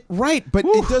got hit? Right, but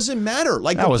it doesn't matter.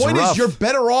 Like, the point is you're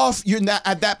better off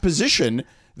at that position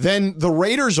than the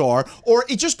Raiders are? Or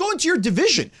just go into your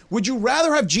division. Would you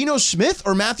rather have Geno Smith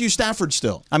or Matthew Stafford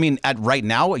still? I mean, at right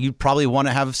now, you'd probably want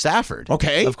to have Stafford.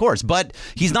 Okay. Of course. But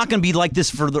he's not going to be like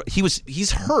this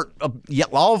he's hurt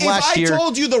all of last year. If I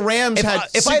told you the Rams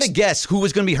if I had to guess who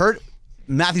was going to be hurt,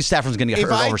 Matthew Stafford's going to get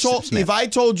hurt over Smith. If I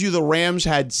told you the Rams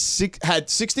had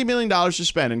 $60 million to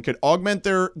spend and could augment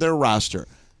their roster,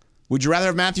 would you rather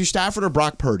have Matthew Stafford or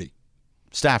Brock Purdy?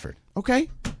 Stafford. Okay.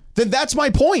 Then that's my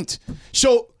point.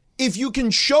 So if you can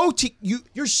show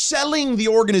you're selling the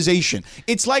organization.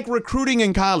 It's like recruiting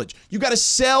in college. You got to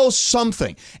sell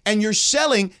something. And you're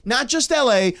selling not just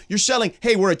LA, you're selling,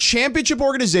 hey, we're a championship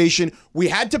organization. We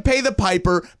had to pay the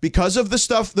piper because of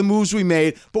the moves we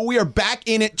made, but we are back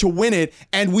in it to win it.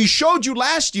 And we showed you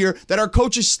last year that our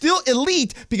coach is still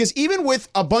elite because even with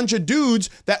a bunch of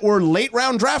dudes that were late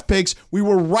round draft picks, we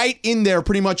were right in there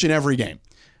pretty much in every game.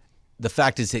 The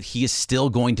fact is that he is still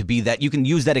going to be that. You can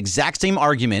use that exact same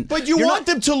argument. But you want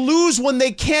them to lose when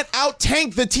they can't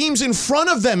out-tank the teams in front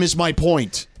of them is my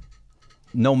point.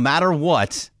 No matter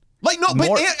what.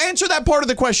 Answer that part of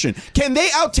the question. Can they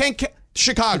out-tank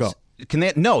Chicago? Can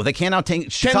they? No, they can't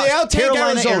out-tank Chicago. Can they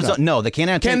out-tank Arizona? No, they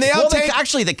can't out-tank. Can they out-tank?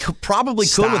 Actually, they probably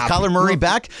could with Kyler Murray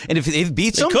back. And if they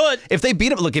beats them, if they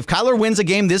beat him, look, if Kyler wins a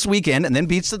game this weekend and then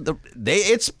beats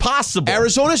it's possible.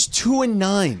 Arizona's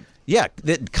 2-9. Yeah,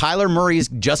 Kyler Murray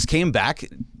just came back.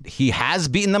 He has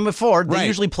beaten them before. They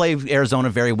usually play Arizona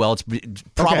very well. It's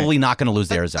probably not going to lose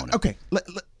to Arizona. Okay,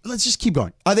 let's just keep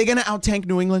going. Are they going to out-tank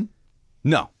New England?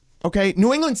 No. Okay,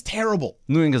 New England's terrible.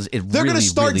 New England's They're going to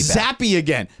start Zappy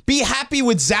again. Be happy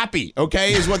with Zappy,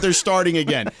 okay, is what they're starting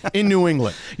again in New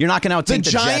England. You're not going to out-tank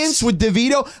the Giants Jets. with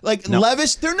DeVito,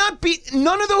 Levis, they're not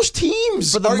none of those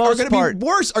teams are going to be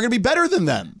worse, are going to be better than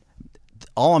them.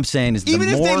 All I'm saying is even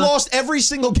if they lost every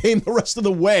single game the rest of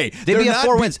the way, they'd be at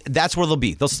 4 wins. That's where they'll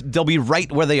be. They'll be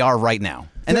right where they are right now,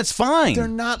 and that's fine. They're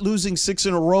not losing 6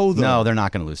 in a row, though. No, they're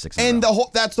not going to lose 6 in a row.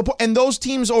 That's the point. And those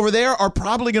teams over there are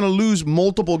probably going to lose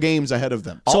multiple games ahead of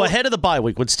them. So ahead of the bye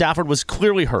week, when Stafford was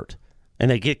clearly hurt,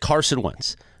 and they get Carson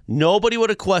Wentz, nobody would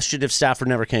have questioned if Stafford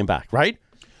never came back, right?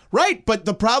 Right, but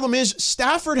the problem is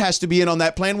Stafford has to be in on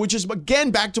that plan, which is,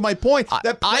 again, back to my point,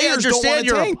 that players don't want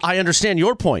to tank. I understand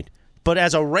your point. But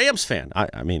as a Rams fan,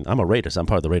 I mean, I'm a Raiders. I'm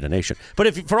part of the Raider Nation.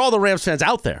 But for all the Rams fans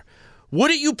out there,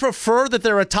 wouldn't you prefer that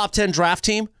they're a top 10 draft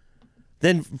team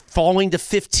than falling to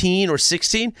 15 or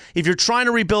 16? If you're trying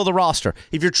to rebuild a roster,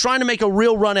 if you're trying to make a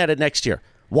real run at it next year,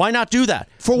 why not do that?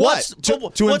 For what?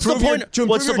 What's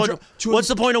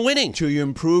the point of winning? To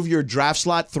improve your draft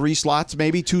slot, 3 slots,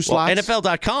 maybe 2 slots?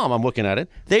 NFL.com, I'm looking at it.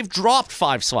 They've dropped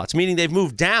 5 slots, meaning they've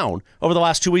moved down over the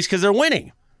last 2 weeks because they're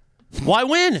winning. Why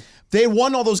win? They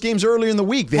won all those games earlier in the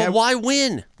week. Why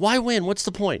win? Why win? What's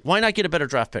the point? Why not get a better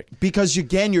draft pick? Because,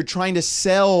 again, you're trying to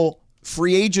sell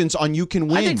free agents on you can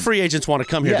win. I think free agents want to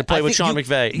come here to play with Sean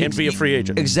McVay and be a free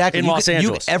agent. Exactly. In Los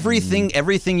Angeles.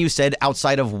 Everything you said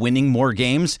outside of winning more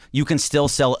games, you can still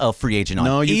sell a free agent on.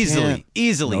 No, you easily.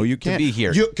 Can't. No, you can't. To be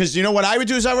here. Because you know what I would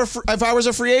do if I was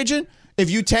a free agent? If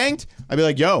you tanked, I'd be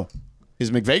like, yo,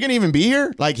 is McVay going to even be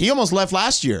here? Like, he almost left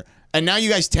last year. And now you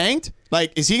guys tanked?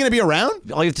 Like, is he going to be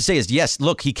around? All you have to say is, yes,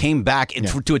 look, he came back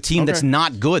to a team that's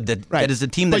not good, that is a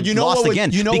team that lost again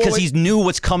because he knew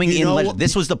what's coming in.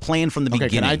 This was the plan from the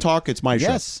beginning. Can I talk? It's my show.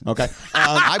 Yes. Okay.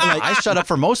 I shut up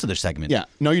for most of the segment. Yeah.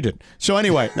 No, you didn't. So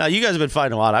anyway. Now, you guys have been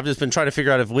fighting a lot. I've just been trying to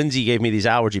figure out if Lindsay gave me these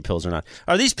allergy pills or not.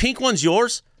 Are these pink ones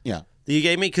yours? Yeah. That you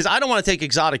gave me? Because I don't want to take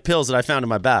exotic pills that I found in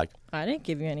my bag. I didn't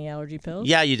give you any allergy pills.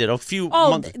 Yeah, you did. A few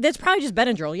months. That's probably just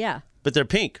Benadryl, yeah. But they're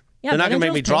pink. Yeah, they're not going to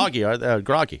make me Benadryl's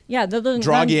groggy. Yeah,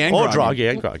 groggy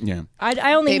and groggy. Yeah.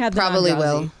 I only had them probably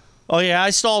will. Oh, yeah, I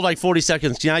stalled like 40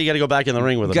 seconds. Now you got to go back in the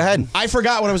ring with them. Go ahead. I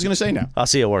forgot what I was going to say now. I'll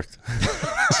see it worked.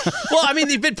 Well, I mean,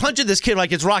 they've been punching this kid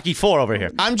like it's Rocky IV over here.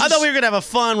 I thought we were going to have a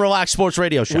fun, relaxed sports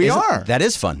radio show. We are. That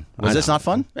is fun. Was this not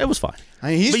fun? It was fun.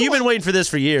 I mean, but you've been waiting for this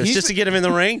for years, just to get him in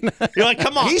the ring. You're like,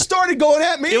 come on. He started going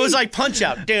at me. It was like Punch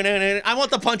Out. I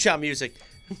want the Punch Out music.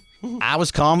 I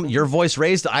was calm. Your voice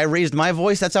raised. I raised my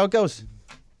voice. That's how it goes.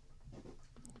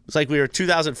 It's like we were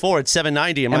 2004 at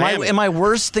 790 in Miami. Am I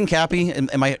worse than Cappy?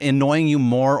 Am I annoying you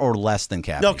more or less than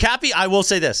Cappy? No, Cappy, I will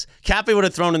say this. Cappy would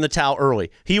have thrown in the towel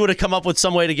early. He would have come up with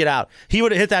some way to get out. He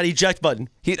would have hit that eject button.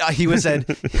 He was said,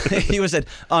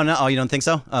 oh, no, you don't think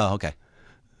so? Oh, okay.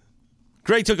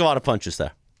 Greg took a lot of punches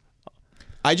there.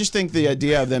 I just think the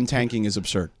idea of them tanking is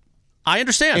absurd. I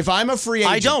understand. If I'm a free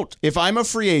agent. I don't. If I'm a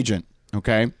free agent,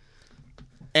 okay,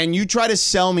 and you try to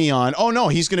sell me on, oh no,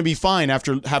 he's going to be fine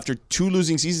after 2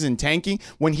 losing seasons and tanking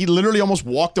when he literally almost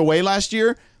walked away last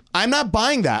year, I'm not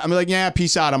buying that. I'm like, yeah,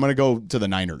 peace out. I'm going to go to the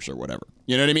Niners or whatever.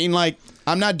 You know what I mean? Like,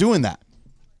 I'm not doing that.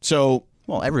 So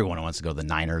Well, everyone wants to go to the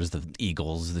Niners, the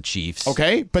Eagles, the Chiefs.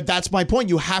 Okay, but that's my point.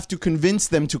 You have to convince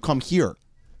them to come here.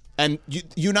 And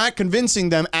you're not convincing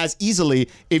them as easily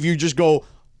if you just go,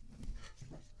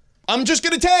 I'm just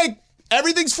going to take,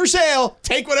 everything's for sale,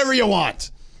 take whatever you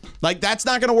want. Like, that's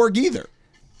not going to work either.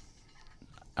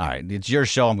 All right, it's your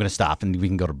show. I'm going to stop and we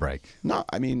can go to break. No,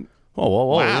 I mean...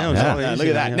 Whoa. Wow. Yeah, look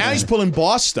at that. Now he's pulling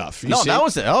boss stuff. No, that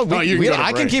was it. Oh,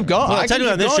 I can keep going. Well, I tell you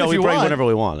on this show, we break whenever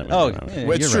we want.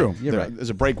 It's true. You're right. There's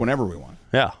a break whenever we want.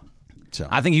 Yeah. So.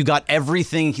 I think you got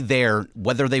everything there,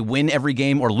 whether they win every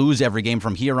game or lose every game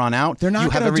from here on out. They're not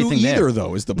going to do either,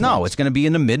 though, is the point. No, it's going to be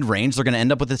in the mid-range. They're going to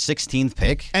end up with a 16th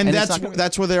pick. And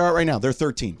that's where they are right now. They're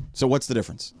 13. So what's the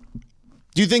difference?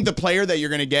 Do you think the player that you're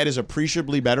going to get is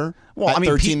appreciably better at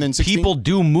 13 than 16? People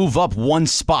do move up one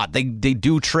spot. They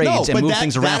do trades and move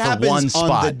things around for one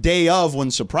spot. On the day of when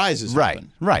surprises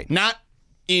happen. Right. Not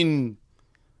in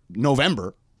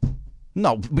November.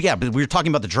 No, but we were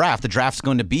talking about the draft. The draft's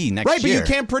going to be next year. Right, but you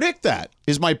can't predict that,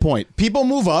 is my point. People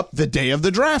move up the day of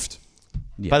the draft.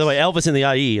 Yes. By the way, Elvis in the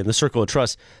IE in the Circle of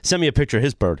Trust sent me a picture of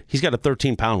his bird. He's got a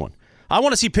 13-pound one. I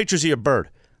want to see pictures of your bird.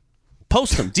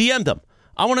 Post them. DM them.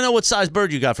 I want to know what size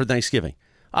bird you got for Thanksgiving.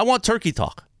 I want turkey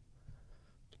talk.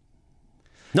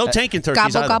 No tanking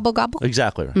turkeys either. Gobble, gobble.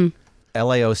 Exactly.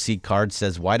 LAOC card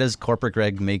says, why does Corporate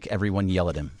Greg make everyone yell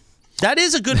at him? That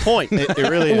is a good point. It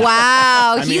really is.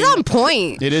 Wow, he's on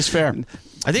point. It is fair.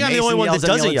 I think I'm the only one that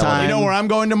doesn't yell. You know where I'm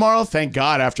going tomorrow? Thank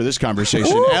God after this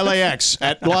conversation. LAX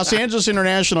at Los Angeles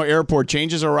International Airport.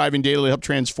 Changes are arriving daily to help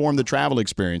transform the travel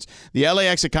experience. The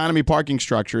LAX economy parking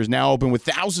structure is now open with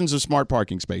thousands of smart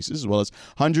parking spaces as well as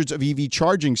hundreds of EV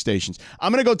charging stations.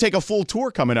 I'm going to go take a full tour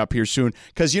coming up here soon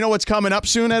because you know what's coming up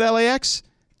soon at LAX?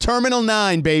 Terminal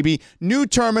 9, baby. New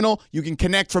terminal. You can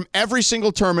connect from every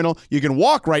single terminal. You can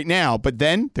walk right now, but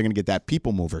then they're going to get that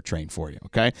people mover train for you,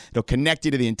 okay? It'll connect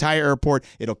you to the entire airport.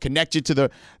 It'll connect you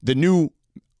to the new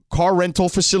car rental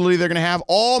facility they're going to have.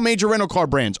 All major rental car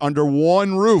brands under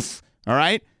one roof, all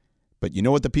right? But you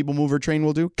know what the people mover train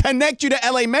will do? Connect you to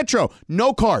LA Metro.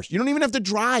 No cars. You don't even have to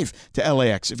drive to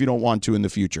LAX if you don't want to in the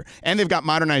future. And they've got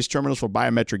modernized terminals for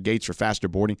biometric gates for faster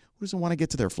boarding. Who doesn't want to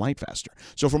get to their flight faster?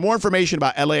 So for more information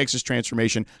about LAX's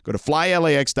transformation, go to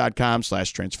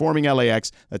flylax.com/transforming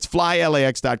LAX. That's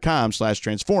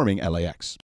flylax.com/transforming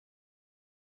LAX.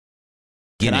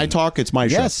 Can I talk? It's my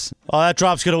show. Yes. Oh, that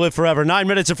drop's going to live forever. 9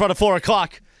 minutes in front of 4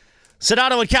 o'clock.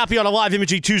 Sedano and Cappy on a live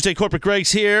Imaging Tuesday. Corporate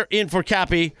Greg's here, in for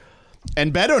Cappy.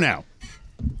 And Beto now.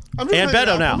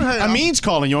 Amin's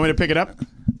calling. You want me to pick it up?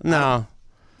 No.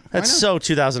 That's so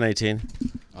 2018.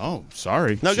 Oh,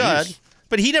 sorry. No, go ahead.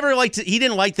 But he never liked it. He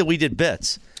didn't like that we did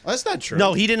bits. Well, that's not true.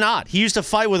 No, he did not. He used to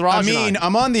fight with Raj.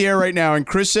 I'm on the air right now, and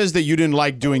Chris says that you didn't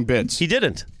like doing bits. He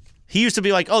didn't. He used to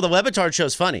be like, oh, the Le Batard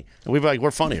show's funny. And we'd be like,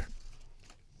 we're funnier.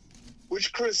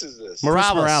 Which Chris is this?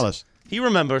 Morales. He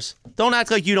remembers. Don't act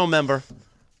like you don't remember.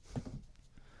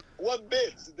 What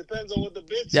bits? It depends on what the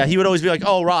bits Yeah, he would always be like,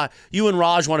 oh, Raj, you and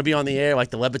Raj want to be on the air like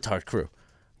the Le Batard crew.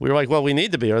 We were like, well, we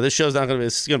need to be, or this show's not going to be,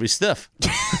 it's going to be stiff.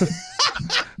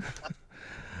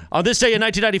 On this day in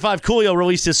 1995, Coolio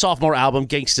released his sophomore album,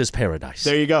 Gangsta's Paradise.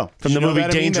 There you go. From the movie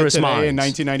Dangerous Minds. In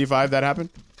 1995, that happened?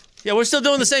 Yeah, we're still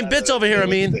doing the same bits over here,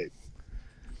 Amin.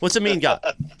 What's Amin got?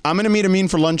 I'm going to meet Amin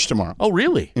for lunch tomorrow. Oh,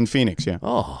 really? In Phoenix, yeah.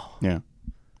 Oh. Yeah.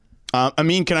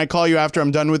 Amin, can I call you after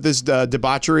I'm done with this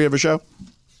debauchery of a show?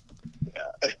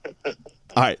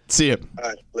 All right, see you. All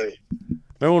right, later.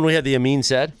 Remember when we had the Amin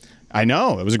said? I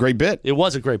know. It was a great bit. It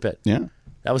was a great bit. Yeah.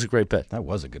 That was a great bit. That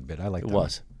was a good bit. I like that. It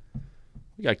was.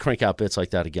 We got to crank out bits like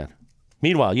that again.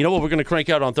 Meanwhile, you know what we're going to crank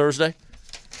out on Thursday?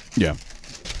 Yeah.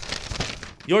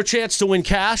 Your chance to win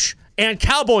cash and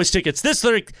Cowboys tickets this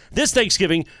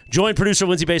Thanksgiving. Join producer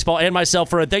Lindsay Baseball and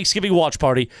myself for a Thanksgiving watch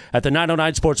party at the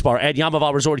 909 Sports Bar at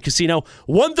Yamava Resort Casino,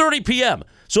 1:30 p.m.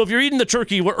 So if you're eating the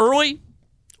turkey early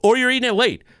or you're eating it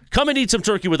late, come and eat some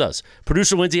turkey with us.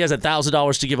 Producer Lindsay has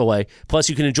 $1,000 to give away. Plus,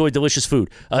 you can enjoy delicious food,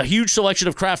 a huge selection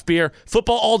of craft beer,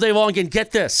 football all day long, and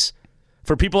get this.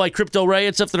 For people like Crypto Ray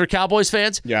and stuff that are Cowboys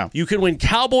fans, you can win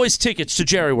Cowboys tickets to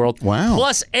Jerry World. Wow.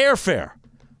 Plus airfare.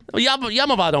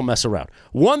 Yamava don't mess around.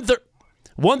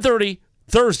 1:30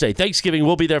 Thursday, Thanksgiving,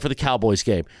 we'll be there for the Cowboys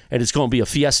game, and it's going to be a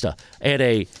fiesta and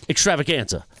a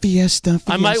extravaganza. Fiesta.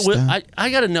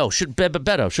 I got to know,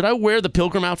 Beto, should I wear the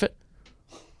pilgrim outfit?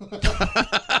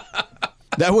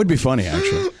 That would be funny,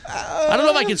 actually. I don't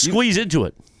know if I can squeeze into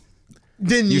it.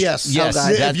 Then yes.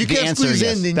 If you can't squeeze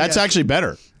in, then that's actually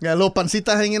better. Yeah, a little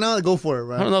pancita hanging out, go for it,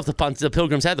 right? I don't know if the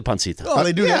pilgrims had the pancita. Oh,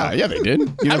 they do now. Yeah, they did.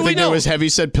 You don't think there was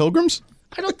heavy-set pilgrims?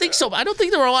 I don't think so. I don't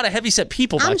think there were a lot of heavy-set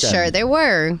people back then. I'm sure there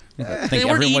were. I think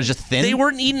everyone was just thin. They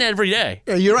weren't eating every day.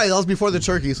 Yeah, you're right. That was before the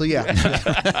turkey, so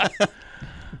yeah.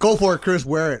 Go for it, Chris.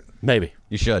 Wear it. Maybe.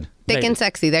 You should. Thick Maybe. and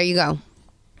sexy. There you go.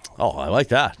 Oh, I like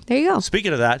that. There you go.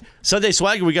 Speaking of that, Sunday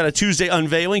Swagger, we got a Tuesday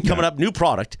unveiling coming up, new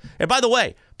product. And by the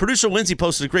way, producer Lindsay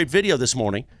posted a great video this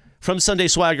morning from Sunday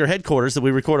Swagger headquarters that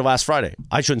we recorded last Friday.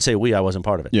 I shouldn't say we, I wasn't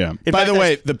part of it. Yeah. In By fact, the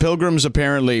way, the Pilgrims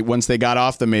apparently, once they got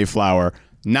off the Mayflower,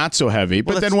 not so heavy.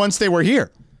 But then once they were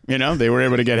here, they were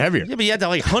able to get heavier. Yeah, but you had to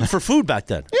hunt for food back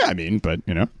then. Yeah, I mean, but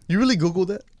You really Googled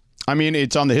it? I mean,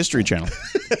 it's on the History Channel.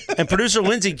 And producer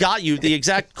Lindsay got you the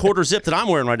exact quarter zip that I'm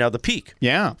wearing right now, the peak.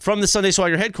 Yeah. From the Sunday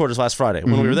Swagger headquarters last Friday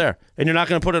when we were there. And you're not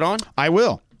going to put it on? I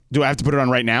will. Do I have to put it on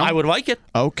right now? I would like it.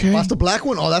 Okay. That's the black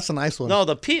one? Oh, that's a nice one. No,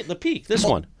 the peak, this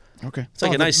one. Okay. It's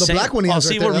like a nice The black one he has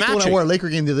see, right there. we're That's the one I matching. wore at Laker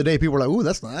game the other day. People were like, ooh,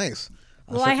 that's nice.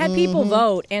 Well, I had people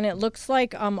vote, and it looks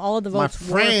like all of the My votes were for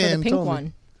the friend pink told me.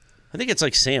 one. I think it's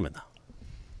like salmon, though.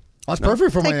 That's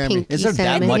perfect for It's like Miami. pinky Is there that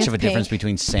salmon. much It's of a pink. difference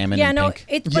between salmon Yeah, and no, pink?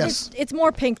 it's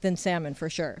more pink than salmon for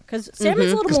sure. Because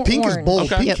salmon's a little Because more pink orange. is bold.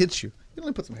 Okay. Pink Yep. hits you. You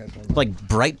only put some heads on. Like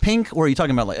bright pink? Or are you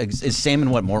talking about is salmon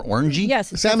more orangey?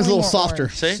 Yes, it's Salmon's a little definitely more softer.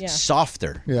 orange. See? Yeah.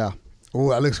 Softer. Yeah. Ooh,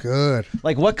 that looks good.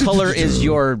 Like what color is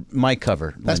your mic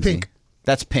cover? That's Lindsay? pink.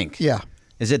 That's pink. Yeah.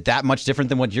 Is it that much different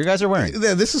than what you guys are wearing?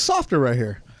 Yeah, this is softer right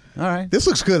here. All right. This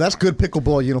looks good. That's good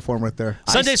pickleball uniform right there.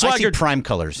 Sunday I see Swagger. prime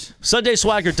colors.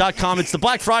 SundaySwagger.com. It's the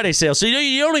Black Friday sale, so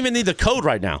you don't even need the code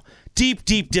right now. Deep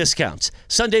discounts.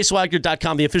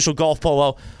 SundaySwagger.com, the official golf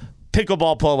polo,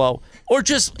 pickleball polo, or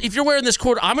just if you're wearing this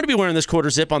quarter, I'm going to be wearing this quarter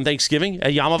zip on Thanksgiving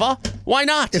at Yamava. Why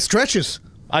not? It stretches.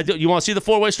 You want to see the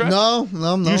 4-way stretch? No.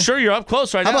 You sure you're up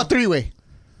close right How now? about 3-way?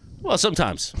 Well,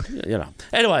 sometimes.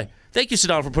 Anyway, thank you,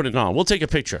 Sedano, for putting it on. We'll take a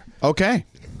picture. Okay.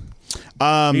 You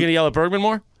going to yell at Bergman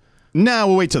more? No,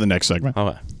 we'll wait till the next segment.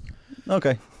 Okay.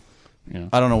 Okay. Yeah.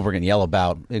 I don't know what we're going to yell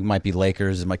about. It might be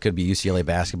Lakers. Could be UCLA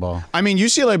basketball. I mean,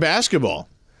 UCLA basketball.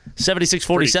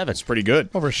 76-47. It's pretty good.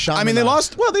 Over Sean. I mean, they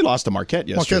lost to Marquette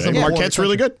yesterday. Marquette's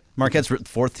really good. Marquette's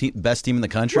fourth best team in the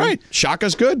country. Right.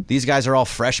 Shaka's good. These guys are all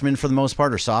freshmen for the most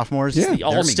part, or sophomores. Yeah. The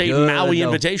All-State Maui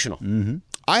Invitational. Mm-hmm.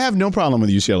 I have no problem with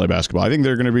UCLA basketball. I think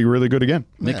they're going to be really good again.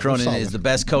 Mick Cronin is the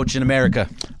best coach in America.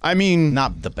 I mean,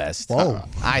 not the best. Whoa.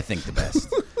 I think the best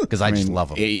because I just love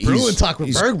him. Bruin talk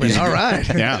with Bergman. All right.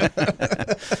 Yeah.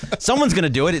 Someone's going to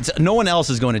do it. No one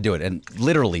else is going to do it, and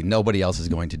literally nobody else is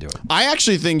going to do it. I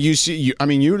actually think you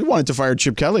wanted to fire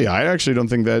Chip Kelly. I actually don't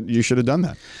think that you should have done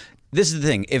that. This is the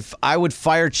thing. If I would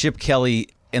fire Chip Kelly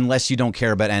unless you don't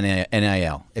care about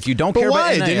NIL. If you don't care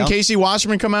why? about NIL. Didn't Casey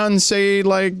Wasserman come out and say,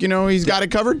 he's got it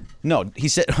covered? No, he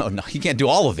said, no, he can't do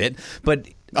all of it, but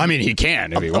I mean, he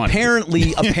can if he wants. Apparently,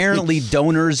 UCLA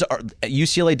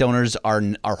donors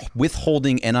are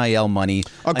withholding NIL money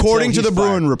according to the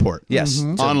Bruin report. Yes,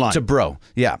 online to Bro.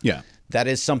 Yeah, yeah. That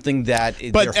is something that.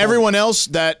 But everyone else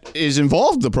that is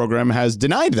involved in the program has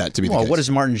denied that to be the case. What is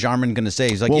Martin Jarman going to say?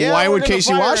 He's like, well, why would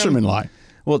Casey Wasserman lie?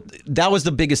 Well, that was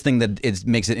the biggest thing that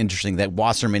makes it interesting, that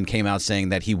Wasserman came out saying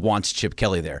that he wants Chip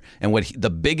Kelly there. And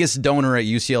the biggest donor at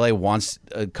UCLA wants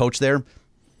a coach there,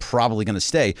 probably going to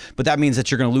stay. But that means that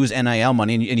you're going to lose NIL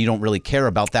money and you don't really care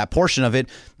about that portion of it,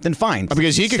 then fine.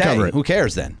 Because he could cover it. Who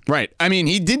cares then? Right. I mean,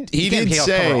 he did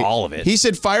say cover all of it. He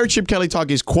said fire Chip Kelly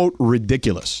talk is, quote,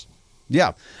 ridiculous.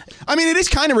 Yeah. I mean, it is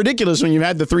kind of ridiculous when you've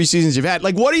had the 3 seasons you've had.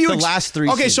 Like, what are you... last 3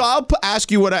 Okay, seasons. so I'll ask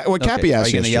you what Cappy asked Are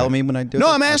you going to yell at me when I do No,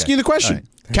 this? I'm asking you the question. Right.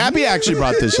 Cappy actually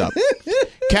brought this up.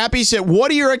 Cappy said,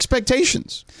 what are your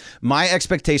expectations? My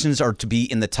expectations are to be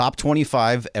in the top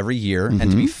 25 every year and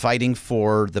to be fighting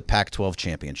for the Pac-12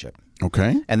 championship.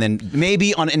 Okay. And then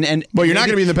maybe on... Well, you're not going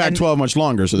to be in the Pac-12 much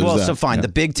longer, so there's that. So fine, Yeah. the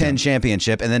Big Ten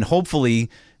championship, and then hopefully...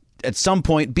 at some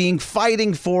point,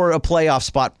 fighting for a playoff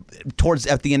spot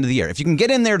at the end of the year. If you can get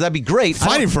in there, that'd be great.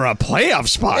 Fighting for a playoff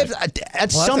spot?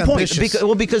 At some point.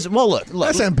 Look.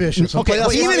 That's ambitious. Okay,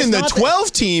 well, even in the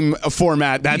 12-team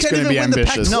format, that's going to be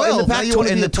ambitious. No, in the Pac-12,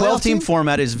 in the 12-team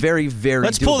format is very, very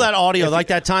Let's pull doable. that audio, like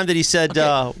that time that he said,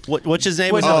 what's his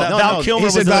name? Val Kilmer. He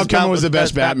said Val Kilmer was the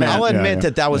best Batman. I'll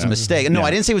admit that was a mistake. No, Yeah.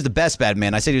 I didn't say he was the best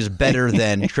Batman. I said he was better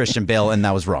than Christian Bale, and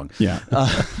that was wrong. Yeah.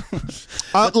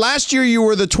 Last year, you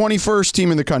were the 21st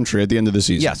team in the country at the end of the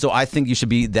season. Yeah, so I think you should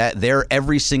be there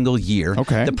every single year.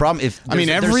 Okay. The problem,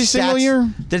 every single year?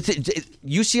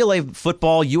 UCLA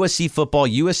football,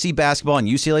 USC basketball, and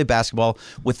UCLA basketball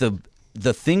with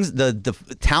the things, the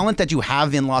talent that you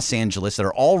have in Los Angeles that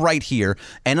are all right here,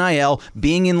 NIL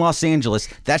being in Los Angeles,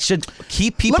 that should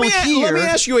keep people here. Let me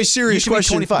ask you a serious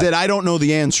question 25. that I don't know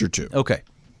the answer to. Okay.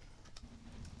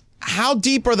 how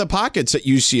deep are the pockets at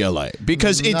UCLA?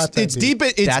 Because it's deep.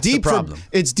 It's That's deep the problem.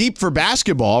 it's deep for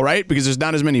basketball, right? Because there's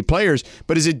not as many players.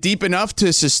 But is it deep enough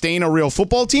to sustain a real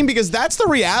football team? Because that's the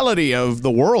reality of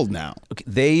the world now. Okay,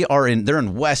 they're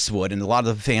in Westwood, and a lot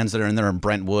of the fans that are in there in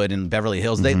Brentwood and Beverly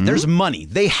Hills. There's money.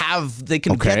 They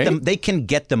can get them. They can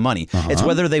get the money. It's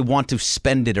whether they want to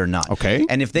spend it or not. Okay.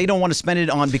 And if they don't want to spend it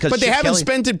on because But they Chip haven't Kelly-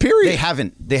 spent it. Period. They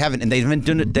haven't, and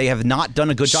they have not done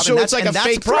a good job. So and it's like and a that's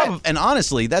fake problem. threat. And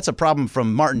honestly, that's a problem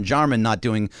from Martin Jarman not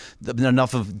doing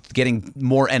enough of getting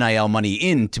more NIL money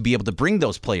in to be able to bring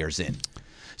those players in.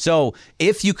 So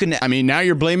if you can, I mean, now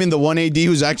you're blaming the one AD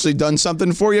who's actually done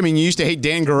something for you. I mean, you used to hate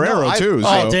Dan Guerrero too.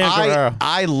 So. Dan Guerrero.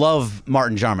 I love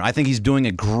Martin Jarman. I think he's doing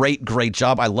a great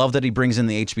job. I love that he brings in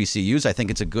the HBCUs. I think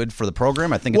it's a good for the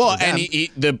program. I think it's for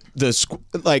them.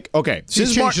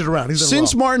 since changed it around. He's done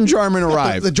since well. Martin Jarman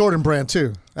arrived, The Jordan brand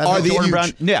too. are the Jordan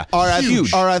Brown- yeah,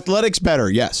 huge. Are athletics better?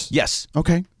 Yes.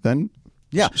 Okay, then.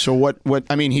 Yeah. So what?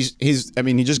 I mean, he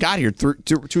just got here 3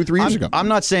 years ago. I'm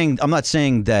not saying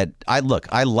that. I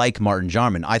like Martin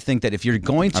Jarman. I think that if you're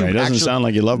going to, it doesn't actually, sound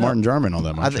like you love Martin Jarman all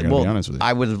that much. I gotta be honest with you.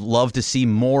 I would love to see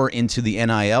more into the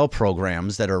NIL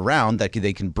programs that are around that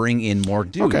they can bring in more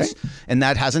dudes. Okay. And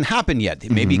that hasn't happened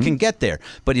yet. Maybe it can get there.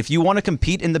 But if you want to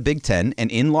compete in the Big Ten and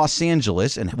in Los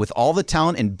Angeles and with all the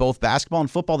talent in both basketball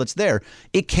and football that's there,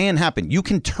 it can happen. You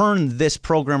can turn this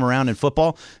program around in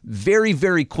football very,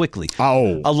 very quickly. Oh,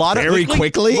 a lot very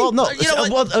quickly. Well, no.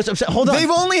 Hold on.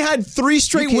 They've only had 3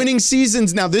 straight winning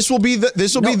seasons now. This will be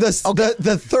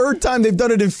the third time they've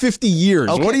done it in 50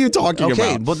 years. Okay. What are you talking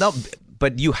Okay, about? well, no,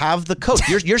 but you have the coach.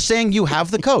 You're saying you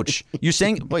have the coach. You're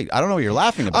saying, wait, I don't know what you're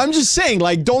laughing about. I'm just saying,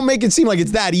 don't make it seem like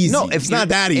it's that easy. No, it's not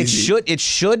that easy. It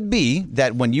should be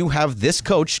that when you have this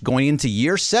coach going into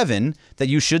year 7, that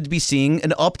you should be seeing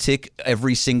an uptick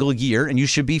every single year, and you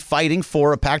should be fighting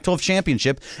for a Pac-12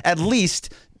 championship at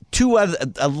least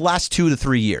last 2 to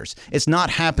 3 years. It's not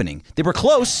happening. They were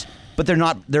close, but they're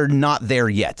not there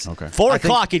yet. Okay. 4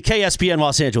 o'clock at KSPN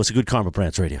Los Angeles, a good Karma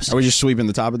Brands radio station. Are we just sweeping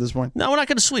the top at this point? No, we're not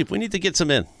going to sweep. We need to get some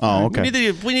in. Oh, okay. We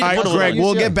need to All right, put a little Greg, in.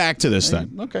 we'll get back to this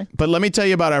then. Okay. But let me tell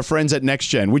you about our friends at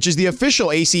NextGen, which is the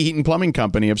official AC Heat and Plumbing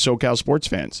company of SoCal sports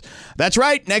fans. That's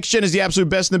right. NextGen is the absolute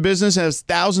best in the business, has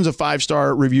thousands of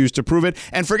 5-star reviews to prove it.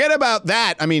 And forget about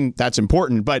that. I mean, that's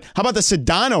important. But how about the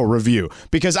Sedano review?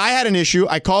 Because I had an issue.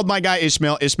 I called my guy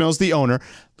Ismail. Ismail's the owner.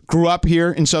 Grew up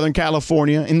here in Southern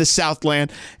California, in the Southland.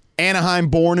 Anaheim,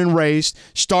 born and raised,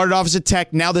 started off as a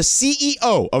tech, now the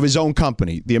CEO of his own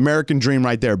company. The American dream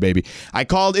right there, baby. I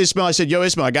called Ismail. I said, yo,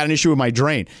 Ismail, I got an issue with my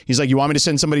drain. He's like, you want me to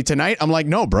send somebody tonight? I'm like,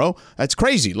 no, bro, that's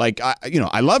crazy.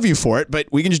 I love you for it, but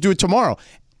we can just do it tomorrow.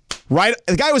 Right,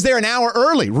 the guy was there an hour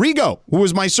early. Rigo, who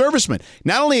was my serviceman,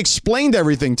 not only explained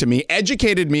everything to me,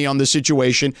 educated me on the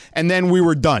situation, and then we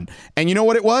were done. And you know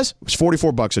what it was? It was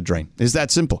 $44 a drain. It's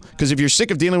that simple. Because if you're sick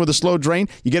of dealing with a slow drain,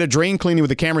 you get a drain cleaning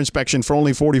with a camera inspection for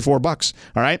only $44.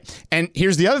 All right. And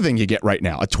here's the other thing you get right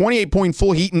now: a 28-point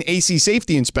full heat and AC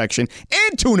safety inspection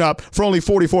and tune-up for only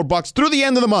 $44 through the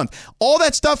end of the month. All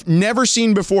that stuff never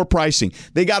seen before pricing.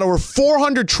 They got over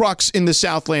 400 trucks in the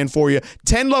Southland for you,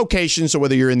 10 locations. So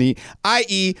whether you're in the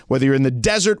IE, whether you're in the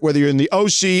desert, whether you're in the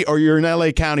OC or you're in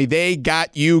LA County, they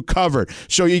got you covered.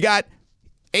 So you got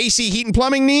AC heat and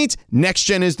plumbing needs,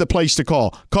 NextGen is the place to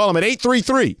call. Call them at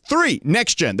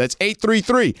 833-3-NEXTGEN. That's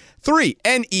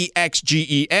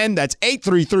 833-3-NEXGEN. That's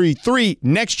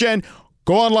 833-3-NEXTGEN.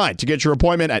 Go online to get your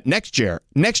appointment at NextGen,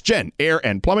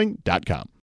 NextGenAirandPlumbing.com.